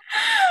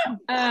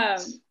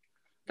guys.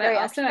 But very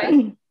also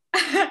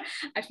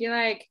I feel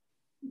like,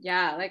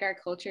 like our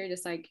culture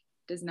just like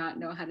does not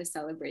know how to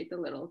celebrate the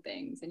little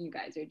things, and you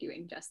guys are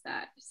doing just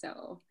that.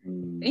 So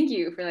thank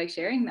you for like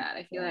sharing that.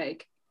 I feel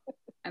like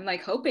I'm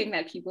like hoping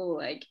that people will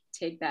like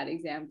take that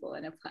example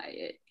and apply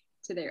it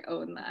to their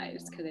own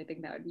lives, because I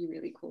think that would be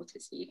really cool to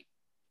see.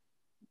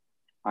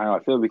 I know.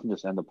 I feel like we can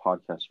just end the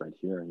podcast right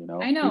here.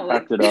 I know. We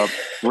packed it up.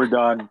 We're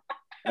done.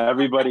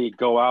 Everybody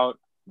go out,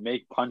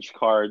 make punch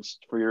cards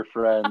for your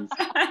friends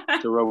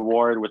to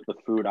reward with the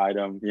food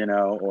item,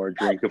 or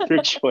drink of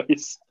your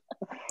choice.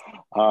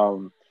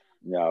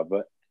 Yeah,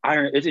 but I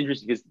don't know. It's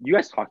interesting because you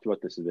guys talked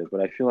about this a bit,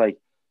 but I feel like,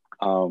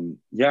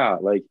 yeah,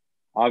 like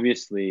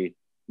obviously,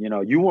 you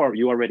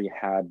already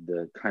had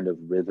the kind of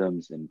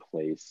rhythms in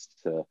place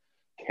to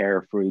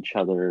care for each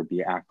other,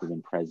 be active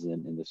and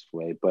present in this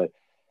way. But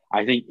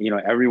I think,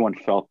 everyone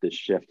felt this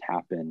shift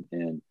happen,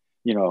 and,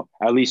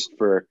 at least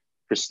for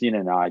Christina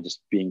and I, just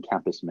being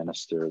campus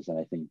ministers, and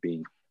I think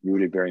being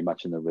rooted very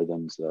much in the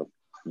rhythms of,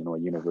 a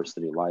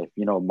university life,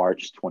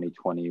 March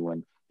 2020,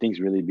 when things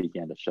really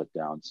began to shut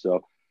down.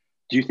 So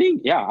do you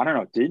think, I don't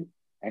know, did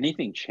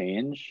anything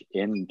change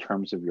in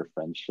terms of your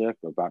friendship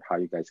about how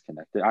you guys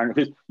connected? I don't know,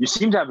 because you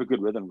seem to have a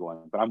good rhythm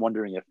going, but I'm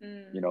wondering if,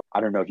 I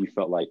don't know if you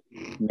felt like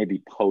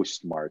maybe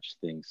post-March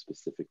things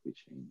specifically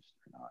changed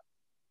or not.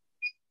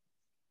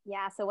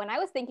 Yeah, so when I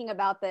was thinking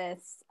about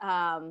this,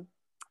 I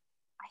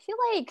feel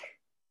like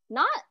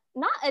not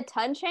a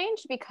ton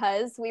changed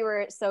because we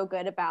were so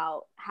good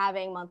about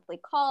having monthly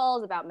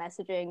calls, about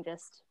messaging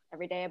just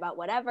every day about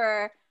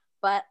whatever.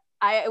 But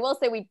I will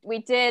say we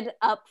did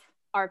up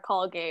our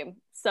call game.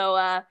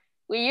 So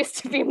we used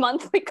to be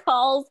monthly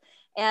calls,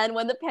 and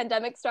when the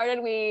pandemic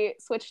started, we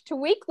switched to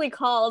weekly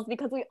calls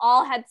because we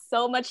all had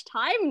so much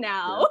time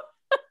now.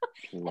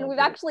 Yeah. And we've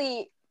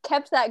actually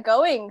kept that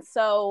going.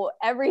 So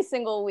every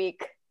single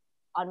week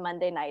on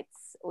Monday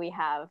nights, we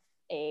have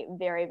a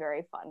very,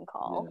 very fun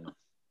call.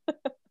 Yeah.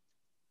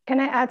 Can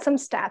I add some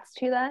stats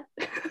to that?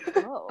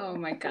 Oh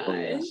my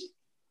gosh.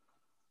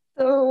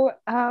 So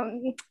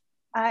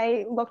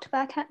I looked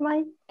back at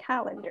my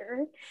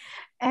calendar,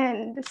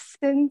 and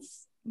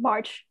since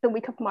the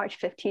week of March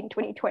 15,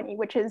 2020,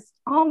 which is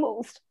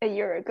almost a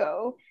year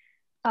ago,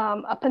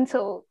 up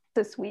until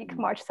this week,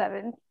 March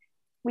 7th,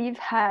 we've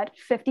had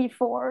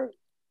 54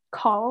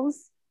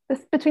 calls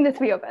between the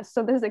three of us.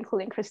 So this is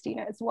including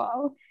Christina as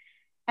well.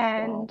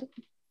 And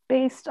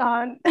based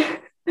on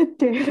the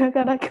data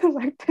that I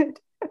collected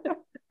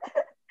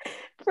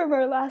from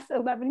our last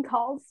 11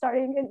 calls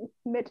starting in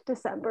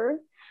mid-December,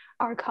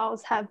 our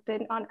calls have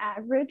been on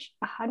average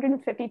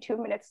 152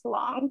 minutes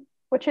long,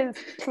 which is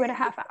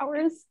 2.5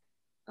 hours.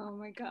 Oh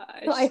my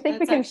gosh. So I think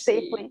we can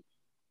safely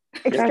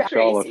extract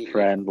a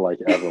friend like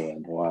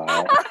Eveline.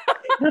 Wow.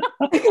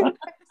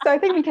 So I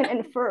think we can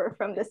infer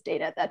from this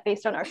data that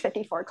based on our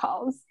 54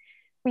 calls,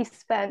 we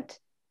spent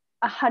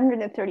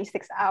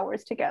 136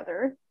 hours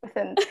together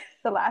within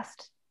the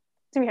last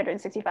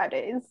 365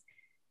 days.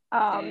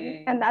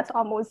 And that's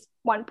almost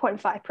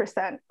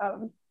 1.5%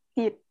 of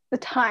the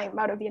time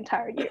out of the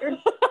entire year.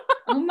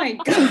 Oh my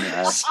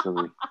gosh.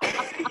 Actually.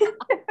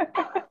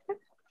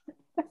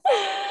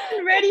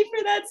 Ready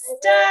for that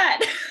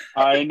stat.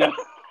 I know.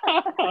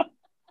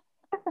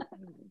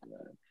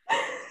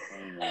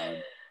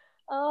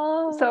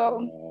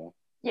 So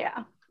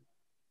yeah.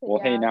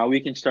 Well, hey, now we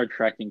can start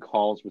tracking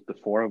calls with the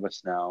four of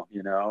us now,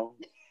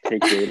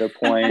 take data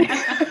points.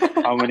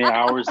 How many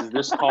hours is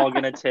this call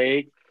going to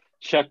take?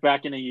 Check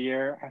back in a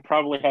year. It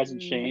probably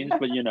hasn't changed,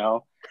 but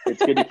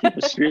it's good to keep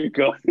a streak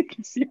going. You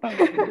can see how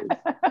it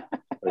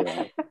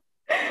is.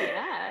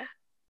 Yeah.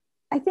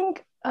 I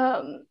think,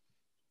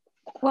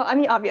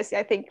 obviously,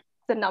 I think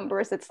the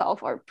numbers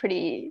itself are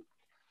pretty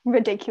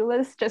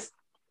ridiculous just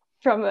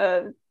from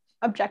a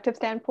objective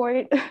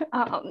standpoint.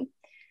 But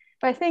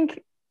I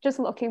think just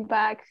looking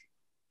back,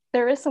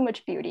 there is so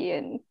much beauty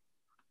in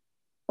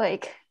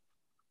like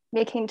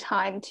making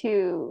time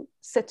to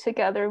sit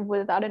together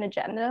without an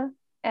agenda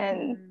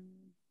and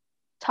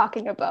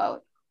talking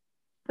about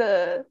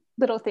the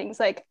little things.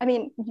 Like,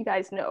 you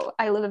guys know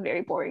I live a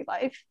very boring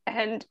life,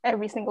 and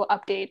every single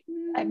update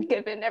I've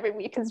given every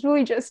week is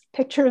really just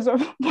pictures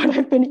of what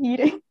I've been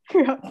eating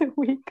throughout the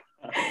week.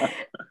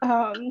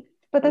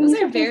 But then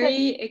those are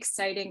very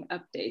exciting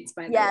updates,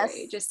 by the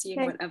way. Just seeing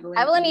what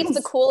Eveline eats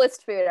the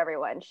coolest food,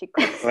 everyone. She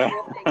cooks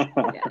cool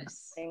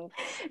things.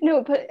 Yes.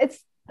 No, but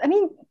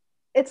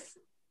it's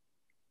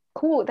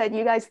cool that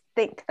you guys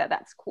think that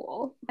that's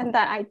cool, and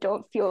that I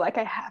don't feel like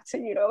I have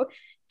to,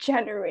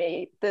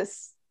 generate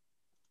this,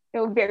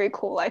 very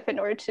cool life in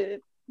order to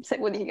sit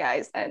with you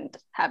guys and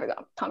have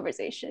a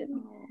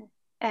conversation.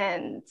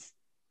 And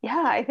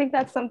yeah, I think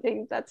that's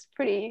something that's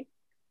pretty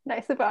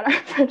nice about our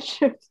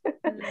friendship.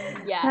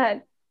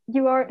 That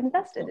you are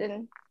invested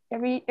in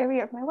every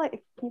area of my life,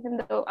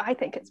 even though I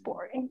think it's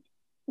boring.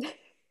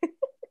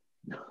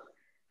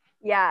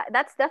 Yeah,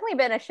 that's definitely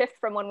been a shift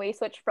from when we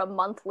switched from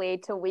monthly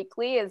to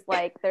weekly. Is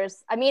like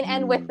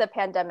and with the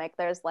pandemic,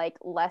 there's like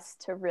less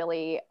to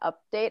really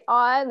update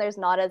on. There's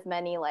not as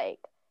many like,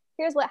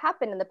 here's what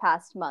happened in the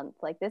past month,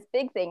 like this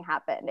big thing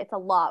happened. It's a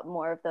lot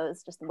more of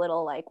those just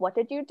little like, what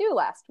did you do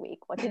last week?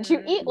 What did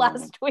you eat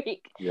last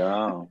week?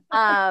 Yeah.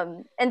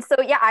 And so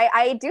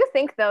I do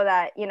think though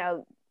that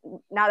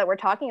now that we're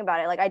talking about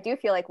it, like I do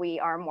feel like we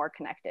are more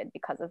connected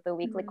because of the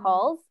weekly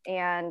calls,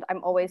 and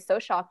I'm always so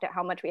shocked at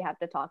how much we have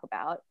to talk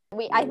about.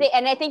 I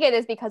think it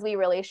is because we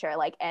really share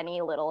like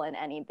any little and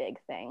any big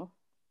thing.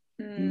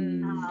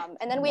 And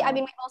then we've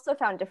also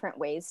found different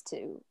ways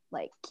to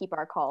like keep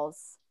our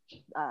calls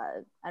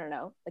I don't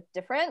know, like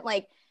different.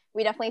 Like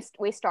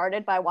we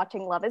started by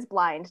watching Love is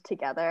Blind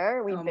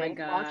together. We binge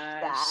watched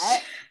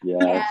that.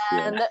 Yes,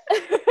 and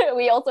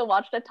we also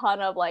watched a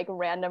ton of like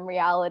random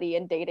reality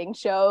and dating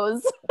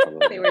shows.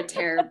 They were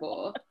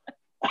terrible.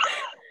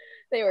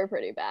 They were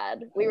pretty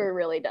bad. We were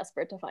really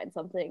desperate to find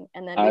something,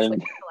 and then we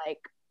switched to like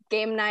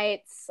game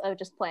nights of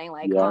just playing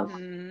like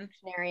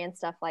Dictionary and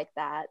stuff like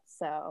that.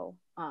 So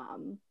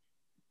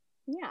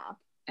yeah.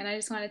 And I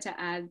just wanted to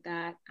add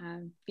that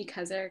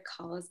because our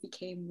calls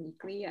became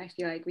weekly, I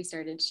feel like we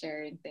started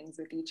sharing things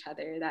with each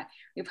other that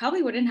we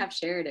probably wouldn't have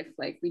shared if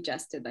like we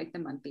just did like the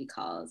monthly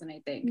calls. And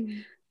I think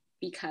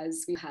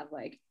because we have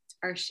like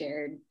our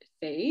shared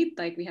faith,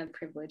 like we have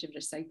privilege of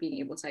just like being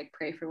able to like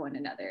pray for one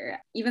another,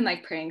 even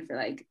like praying for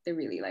like the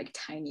really like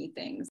tiny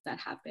things that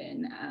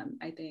happen.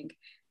 I think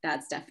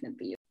that's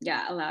definitely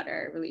allowed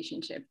our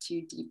relationship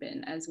to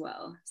deepen as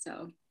well.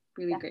 So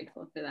really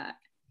grateful for that.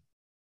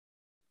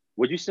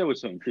 What you said was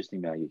so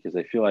interesting, Maggie, because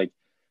I feel like,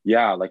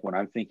 like when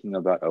I'm thinking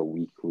about a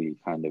weekly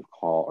kind of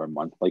call or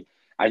month, like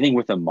I think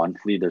with a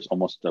monthly, there's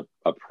almost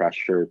a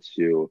pressure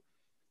to,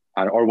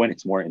 or when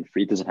it's more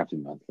it doesn't have to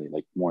be monthly,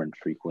 like more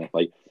infrequent,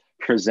 like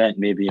present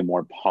maybe a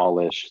more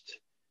polished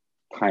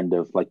kind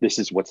of like, this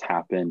is what's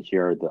happened,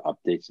 here are the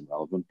updates and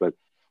relevant. But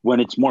when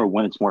it's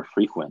more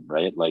frequent,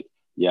 right? Like,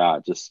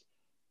 just,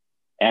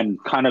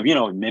 and kind of,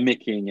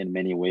 mimicking in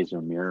many ways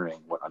or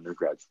mirroring what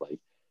undergrads like.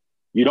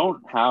 You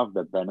don't have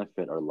the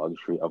benefit or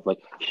luxury of like,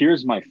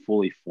 here's my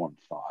fully formed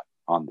thought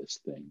on this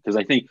thing. Because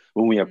I think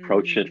when we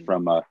approach it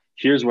from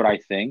here's what I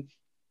think,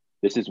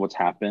 this is what's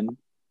happened.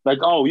 Like,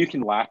 oh, you can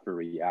laugh or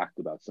react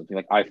about something.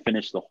 Like I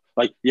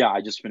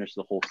just finished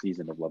the whole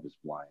season of Love is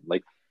Blind.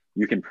 Like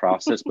you can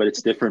process, but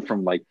it's different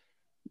from like,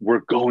 we're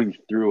going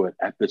through it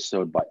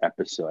episode by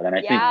episode. And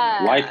I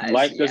think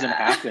life doesn't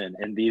happen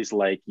in these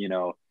like,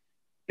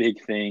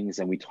 big things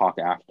and we talk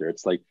after.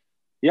 It's like,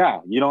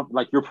 you don't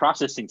like, you're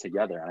processing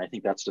together. And I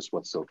think that's just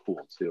what's so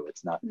cool too.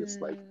 It's not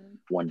just like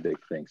one big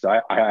thing. So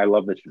I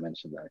love that you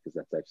mentioned that, because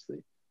that's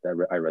actually,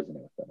 I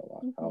resonate with that a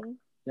lot. How,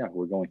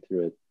 we're going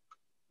through it.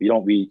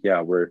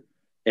 We're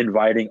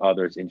inviting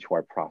others into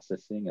our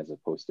processing as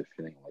opposed to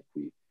feeling like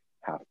we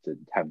have to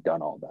have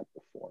done all that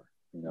before,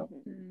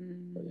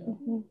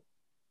 So,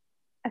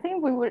 I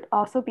think we would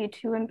also be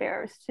too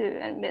embarrassed to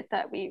admit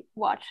that we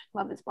watch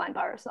Love is Blind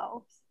by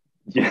ourselves.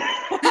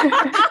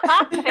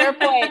 Fair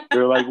point.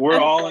 They're like, we're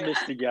all in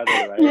this together,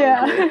 right?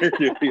 We're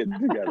doing it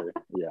together.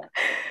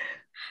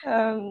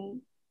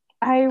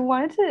 I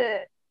wanted to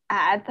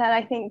add that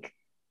I think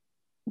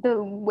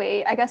the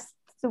way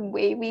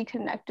we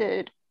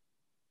connected,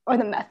 or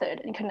the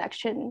method and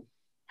connection,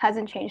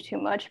 hasn't changed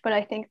too much, but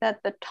I think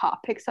that the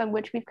topics on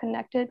which we've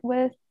connected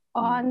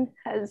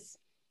has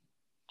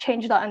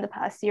changed a lot in the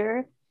past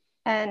year.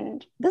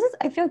 And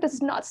I feel like this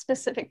is not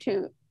specific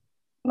to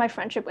my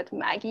friendship with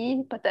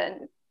Maggie, but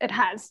then it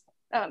has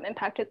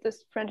impacted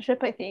this friendship,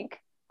 I think.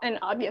 And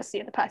obviously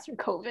in the past year,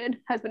 COVID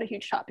has been a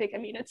huge topic. I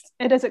mean,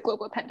 it is a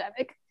global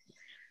pandemic.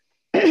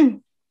 But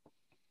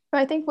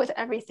I think with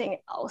everything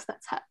else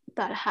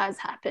that has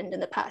happened in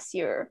the past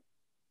year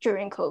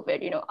during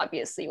COVID,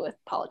 obviously with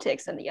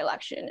politics and the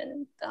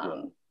election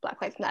and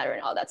Black Lives Matter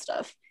and all that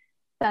stuff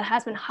that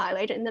has been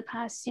highlighted in the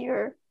past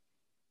year,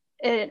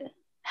 it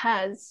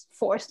has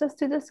forced us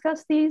to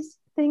discuss these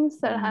things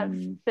that have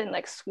been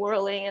like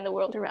swirling in the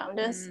world around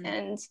us.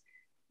 And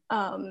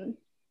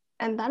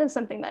that is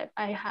something that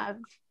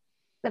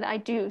I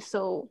do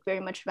so very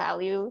much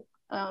value,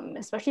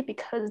 especially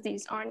because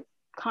these aren't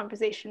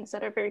conversations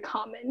that are very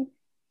common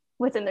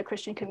within the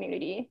Christian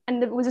community.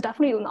 And it was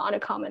definitely not a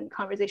common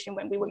conversation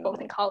when we were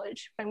both in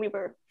college, when we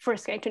were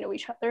first getting to know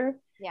each other.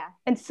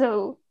 And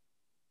so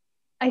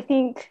I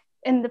think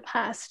in the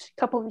past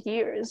couple of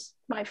years,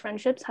 my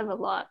friendships have a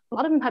lot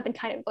of them have been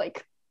kind of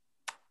like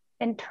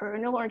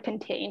internal or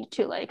contained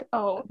to like,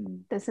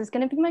 this is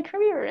going to be my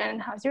career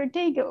and how's your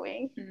day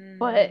going?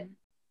 But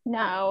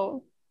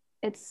now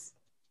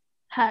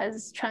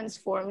has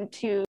transformed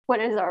to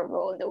what is our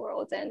role in the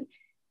world and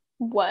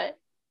what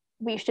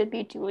we should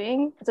be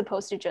doing, as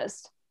opposed to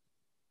just,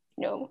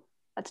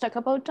 let's talk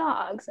about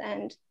dogs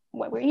and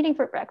what we're eating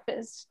for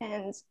breakfast.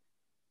 And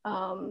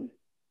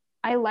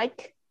I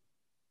like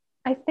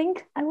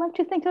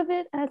to think of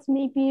it as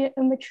maybe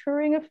a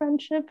maturing of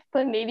friendship,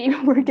 but maybe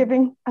we're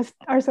giving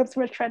ourselves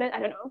too much credit. I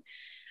don't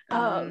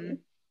know.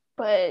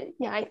 But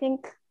I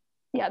think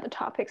the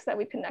topics that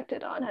we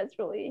connected on has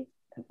really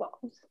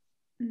evolved.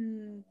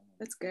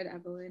 That's good,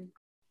 Eveline.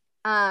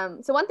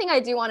 So one thing I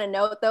do want to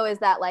note though is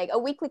that like a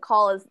weekly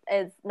call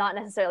is not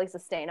necessarily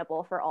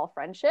sustainable for all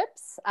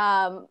friendships.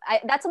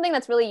 That's something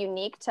that's really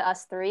unique to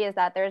us three, is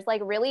that there's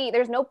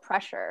no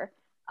pressure.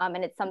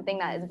 And it's something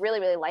that is really,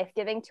 really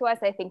life-giving to us,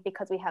 I think,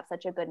 because we have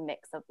such a good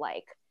mix of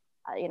like,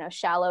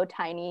 shallow,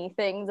 tiny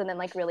things and then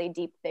like really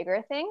deep,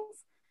 bigger things.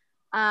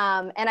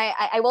 And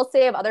I will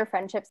say of other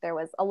friendships, there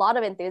was a lot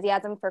of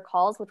enthusiasm for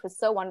calls, which was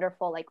so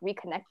wonderful, like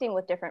reconnecting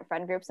with different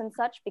friend groups and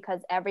such,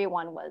 because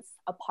everyone was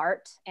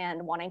apart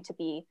and wanting to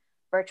be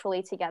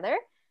virtually together.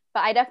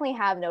 But I definitely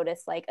have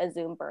noticed like a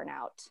Zoom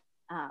burnout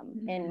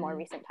in more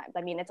recent times.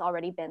 I mean, it's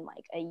already been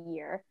like a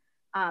year.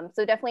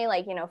 So definitely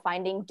like, you know,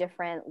 finding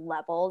different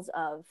levels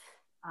of,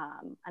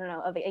 I don't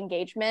know, of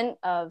engagement,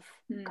 of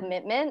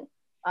commitment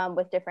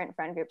with different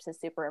friend groups is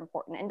super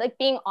important. And like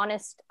being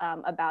honest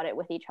about it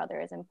with each other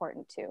is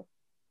important too.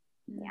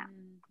 Yeah.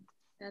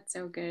 That's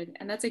so good.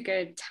 And that's a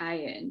good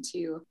tie-in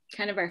to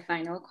kind of our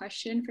final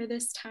question for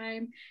this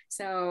time.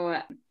 So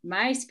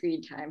my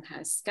screen time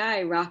has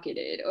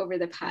skyrocketed over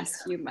the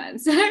past few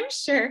months. I'm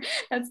sure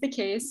that's the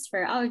case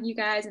for all of you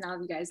guys and all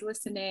of you guys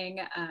listening.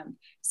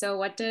 So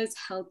what does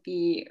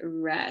healthy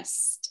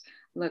rest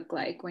look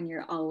like when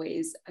you're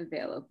always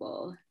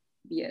available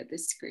via the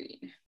screen?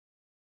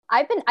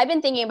 I've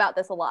been thinking about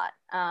this a lot.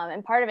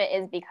 And part of it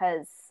is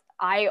because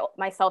I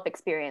myself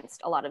experienced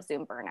a lot of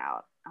Zoom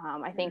burnout.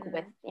 I think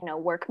with, you know,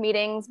 work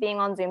meetings being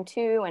on Zoom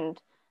too,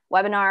 and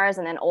webinars,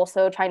 and then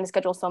also trying to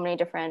schedule so many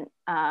different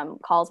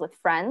calls with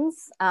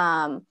friends.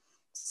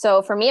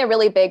 So for me, a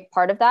really big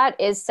part of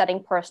that is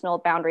setting personal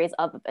boundaries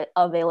of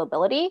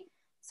availability.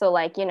 So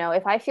like, you know,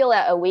 if I feel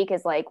that a week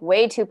is like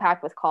way too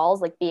packed with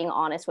calls, like being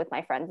honest with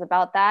my friends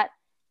about that,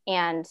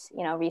 and,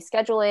 you know,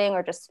 rescheduling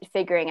or just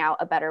figuring out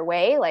a better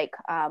way. Like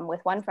with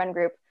one friend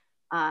group,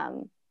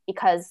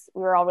 because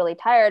we were all really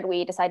tired,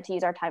 we decided to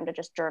use our time to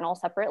just journal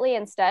separately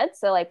instead.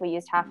 So like we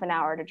used half an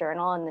hour to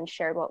journal and then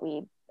shared what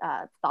we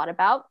thought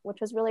about, which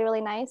was really,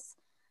 really nice.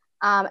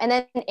 And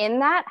then in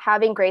that,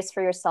 having grace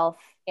for yourself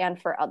and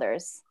for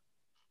others.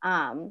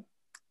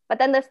 But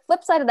then the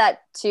flip side of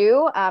that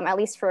too, at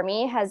least for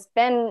me, has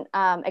been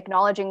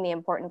acknowledging the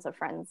importance of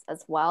friends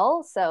as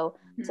well. So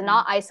to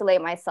not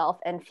isolate myself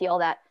and feel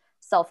that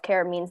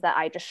self-care means that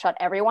I just shut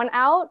everyone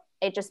out.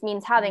 It just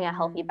means having a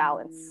healthy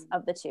balance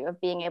of the two, of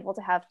being able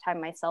to have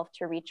time myself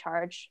to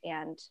recharge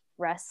and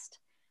rest,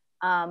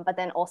 but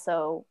then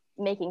also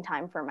making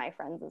time for my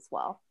friends as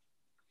well.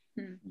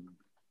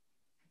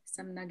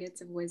 Some nuggets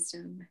of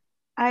wisdom.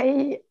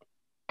 I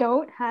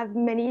don't have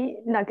many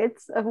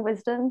nuggets of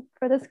wisdom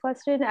for this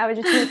question. I was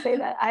just going to say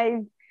that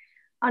I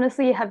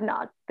honestly have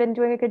not been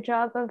doing a good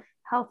job of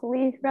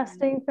healthily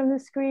resting from the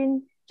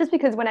screen, just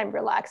because when I'm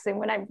relaxing,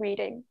 when I'm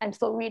reading, I'm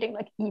still reading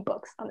like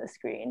ebooks on the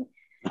screen.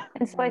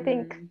 And so I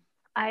think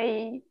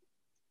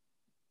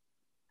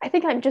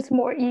I'm just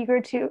more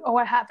eager to,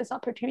 I have this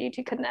opportunity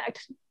to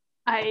connect.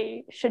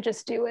 I should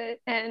just do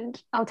it,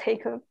 and I'll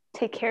take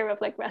care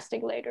of like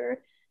resting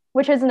later,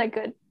 which isn't a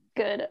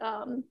good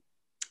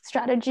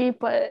strategy,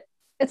 but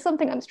it's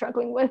something I'm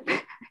struggling with,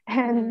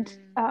 and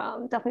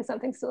definitely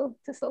something to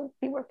still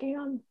be working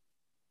on.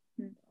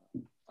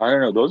 I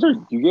don't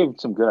know. You gave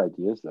some good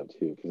ideas though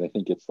too, because I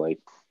think it's like,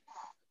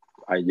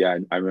 I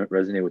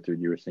resonate with what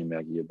you were saying,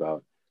 Maggie,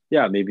 about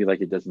maybe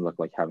like it doesn't look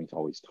like having to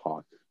always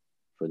talk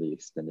for the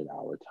extended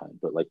hour time,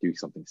 but like do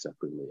something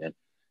separately and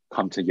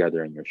come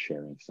together and you're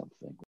sharing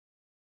something.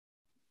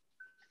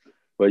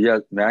 But yeah,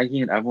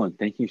 Maggie and Eveline,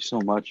 thank you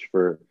so much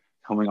for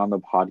coming on the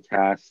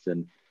podcast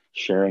and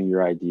sharing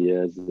your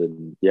ideas,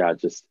 and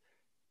just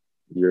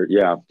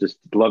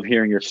love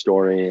hearing your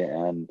story,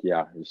 and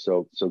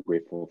so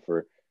grateful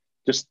for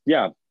just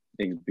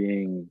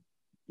being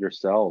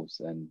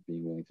yourselves and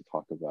being willing to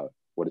talk about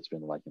what it's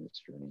been like in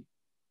this journey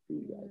for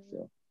you guys.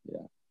 So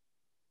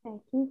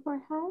thank you for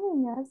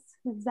having us,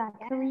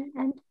 Zachary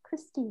and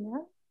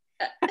Christina.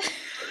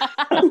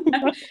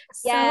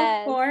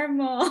 So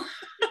formal.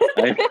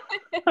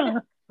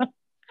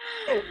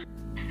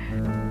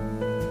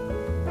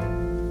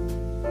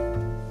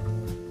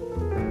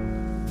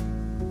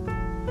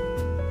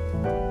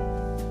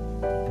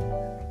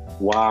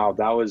 Wow,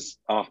 that was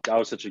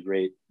such a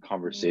great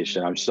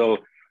conversation. I'm so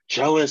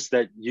jealous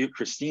that you,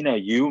 Christina,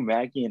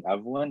 Maggie, and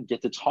Eveline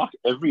get to talk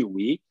every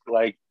week.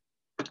 Like,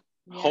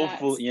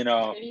 hopefully, you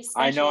know,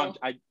 I know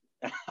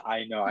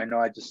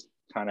I just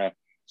kind of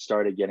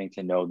started getting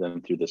to know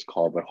them through this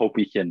call, but hope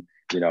we can,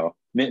 you know,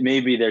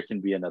 maybe there can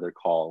be another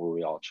call where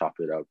we all chop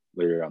it up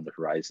later on the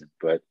horizon.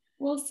 But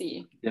we'll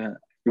see. Yeah,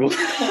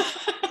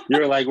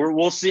 you're like,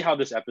 we'll see how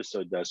this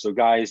episode does. So,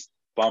 guys,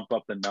 bump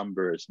up the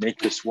numbers, make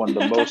this one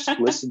the most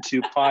listened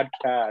to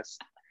podcast.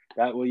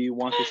 That way you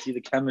want to see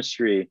the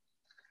chemistry.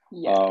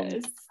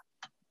 Yes.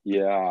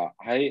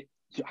 I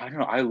don't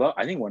know.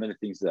 I think one of the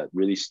things that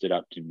really stood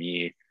out to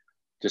me,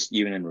 just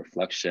even in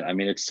reflection, I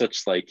mean, it's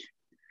such like,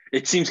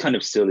 it seems kind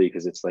of silly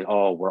because it's like,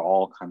 oh, we're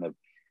all kind of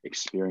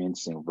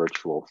experiencing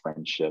virtual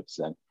friendships.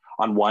 And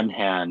on one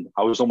hand,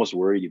 I was almost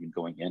worried even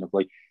going in of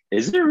like,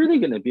 is there really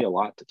going to be a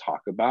lot to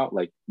talk about?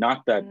 Like,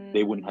 not that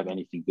they wouldn't have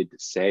anything good to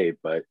say,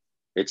 but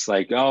it's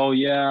like, oh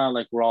yeah,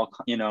 like we're all,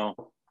 you know,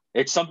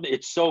 it's something,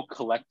 it's so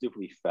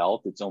collectively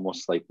felt. It's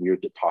almost like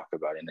weird to talk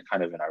about in a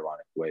kind of an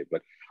ironic way.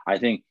 But I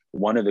think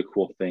one of the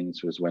cool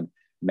things was when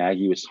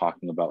Maggie was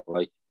talking about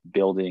like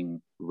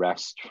building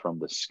rest from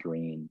the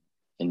screen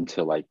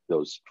into like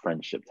those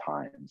friendship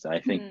times. And I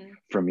think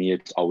for me,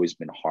 it's always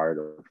been hard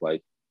of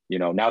like, you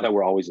know, now that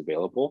we're always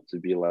available to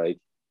be like,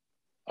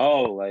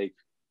 oh, like,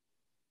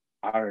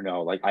 I don't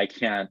know, like I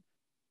can't,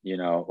 you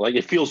know, like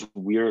it feels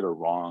weird or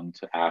wrong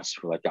to ask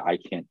for like, I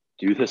can't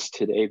do this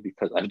today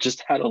because I've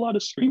just had a lot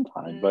of screen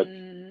time. But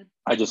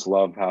I just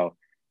love how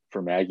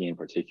for Maggie in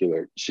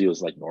particular, she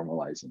was like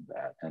normalizing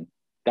that, and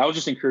that was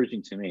just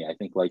encouraging to me. I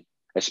think like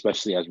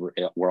especially as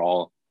we're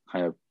all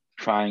kind of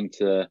trying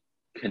to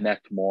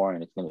connect more,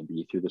 and it's going to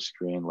be through the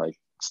screen. Like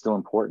it's still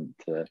important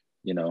to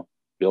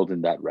build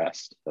in that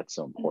rest. That's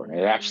so important.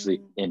 It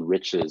actually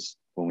enriches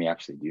when we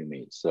actually do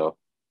meet. So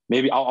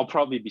maybe I'll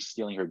probably be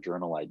stealing her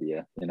journal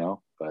idea,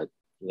 but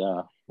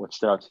yeah, what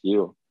stood out to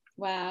you?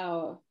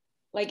 Wow.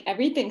 Like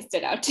everything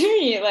stood out to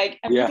me. Like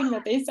everything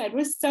that they said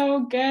was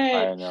so good.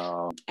 I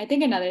know. I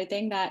think another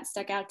thing that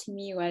stuck out to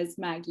me was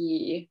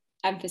Maggie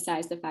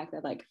emphasized the fact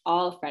that like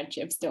all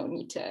friendships don't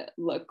need to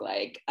look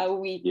like a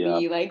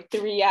weekly, like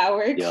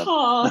 3-hour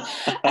call.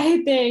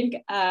 I think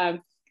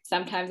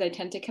sometimes I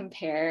tend to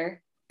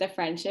compare the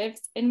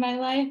friendships in my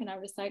life, and I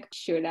was like,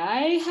 should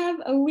I have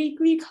a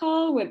weekly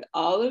call with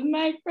all of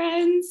my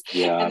friends?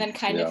 And then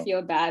kind of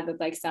feel bad that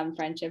like some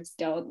friendships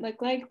don't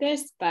look like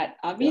this, but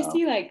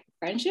obviously like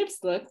friendships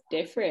look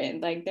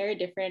different. Like there are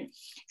different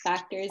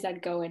factors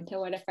that go into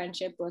what a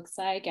friendship looks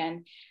like,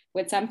 and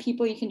with some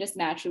people you can just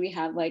naturally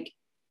have like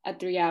a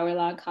 3-hour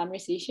long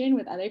conversation.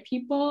 With other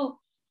people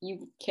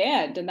you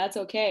can't, and that's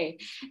okay.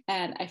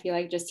 And I feel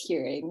like just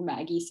hearing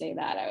Maggie say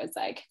that, I was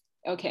like,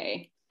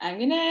 okay, I'm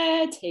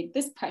gonna take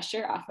this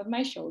pressure off of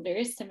my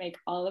shoulders to make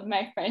all of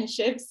my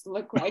friendships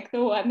look like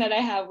the one that I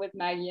have with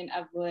Maggie and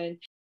Eveline.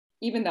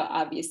 Even though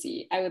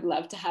obviously I would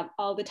love to have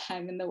all the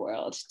time in the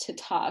world to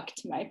talk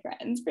to my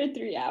friends for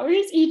 3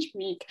 hours each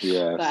week,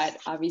 but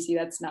obviously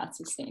that's not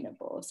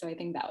sustainable. So I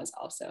think that was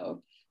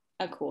also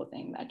a cool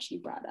thing that she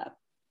brought up.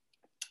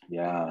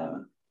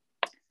 No,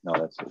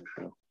 that's so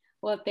true.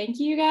 Well, thank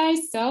you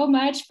guys so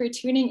much for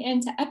tuning in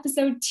to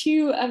episode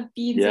 2 of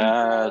Beans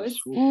and Bros.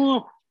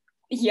 Woo.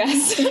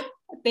 Yes.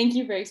 Thank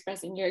you for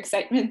expressing your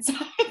excitement,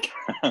 Zach.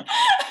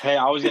 Hey,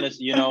 I was gonna,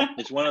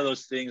 it's one of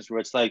those things where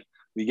it's like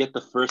we get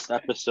the first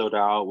episode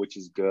out, which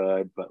is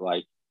good, but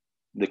like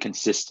the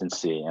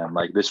consistency, and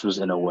like this was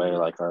in a way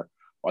like our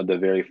the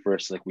very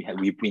first, like we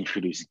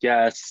introduced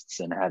guests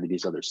and had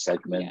these other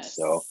segments.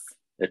 So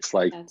it's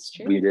like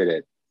we did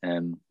it,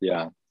 and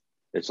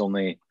it's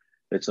only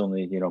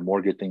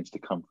more good things to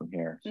come from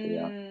here.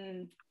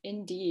 So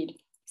Indeed.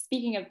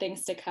 Speaking of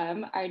things to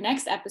come, our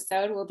next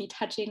episode will be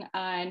touching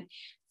on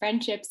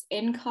friendships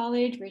in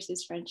college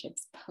versus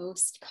friendships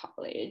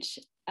post-college,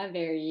 a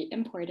very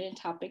important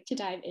topic to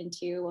dive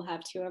into. We'll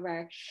have 2 of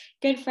our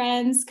good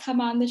friends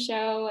come on the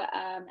show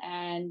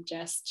and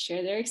just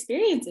share their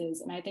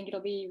experiences, and I think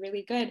it'll be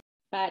really good.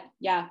 But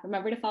yeah,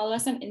 remember to follow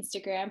us on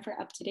Instagram for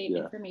up-to-date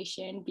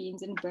information,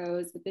 Beans and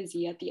Bros with a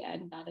Z at the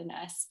end, not an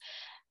S.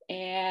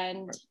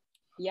 And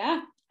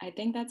yeah, I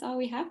think that's all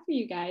we have for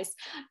you guys.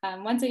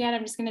 Once again,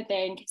 I'm just going to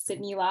thank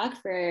Sydney Locke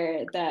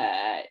for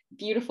the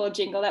beautiful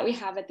jingle that we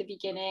have at the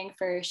beginning,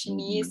 for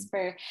Shanice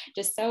for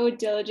just so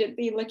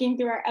diligently looking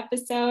through our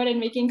episode and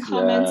making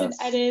comments and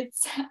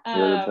edits.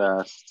 You're the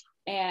best.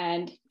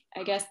 And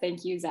I guess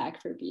thank you,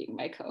 Zach, for being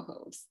my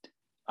co-host.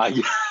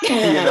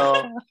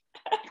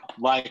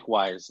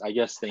 Likewise. I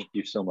guess thank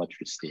you so much,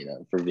 Christina,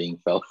 for being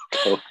fellow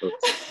co-host.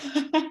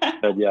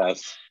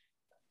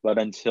 But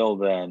until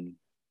then,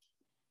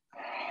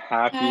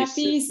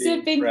 happy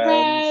sipping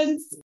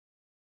friends.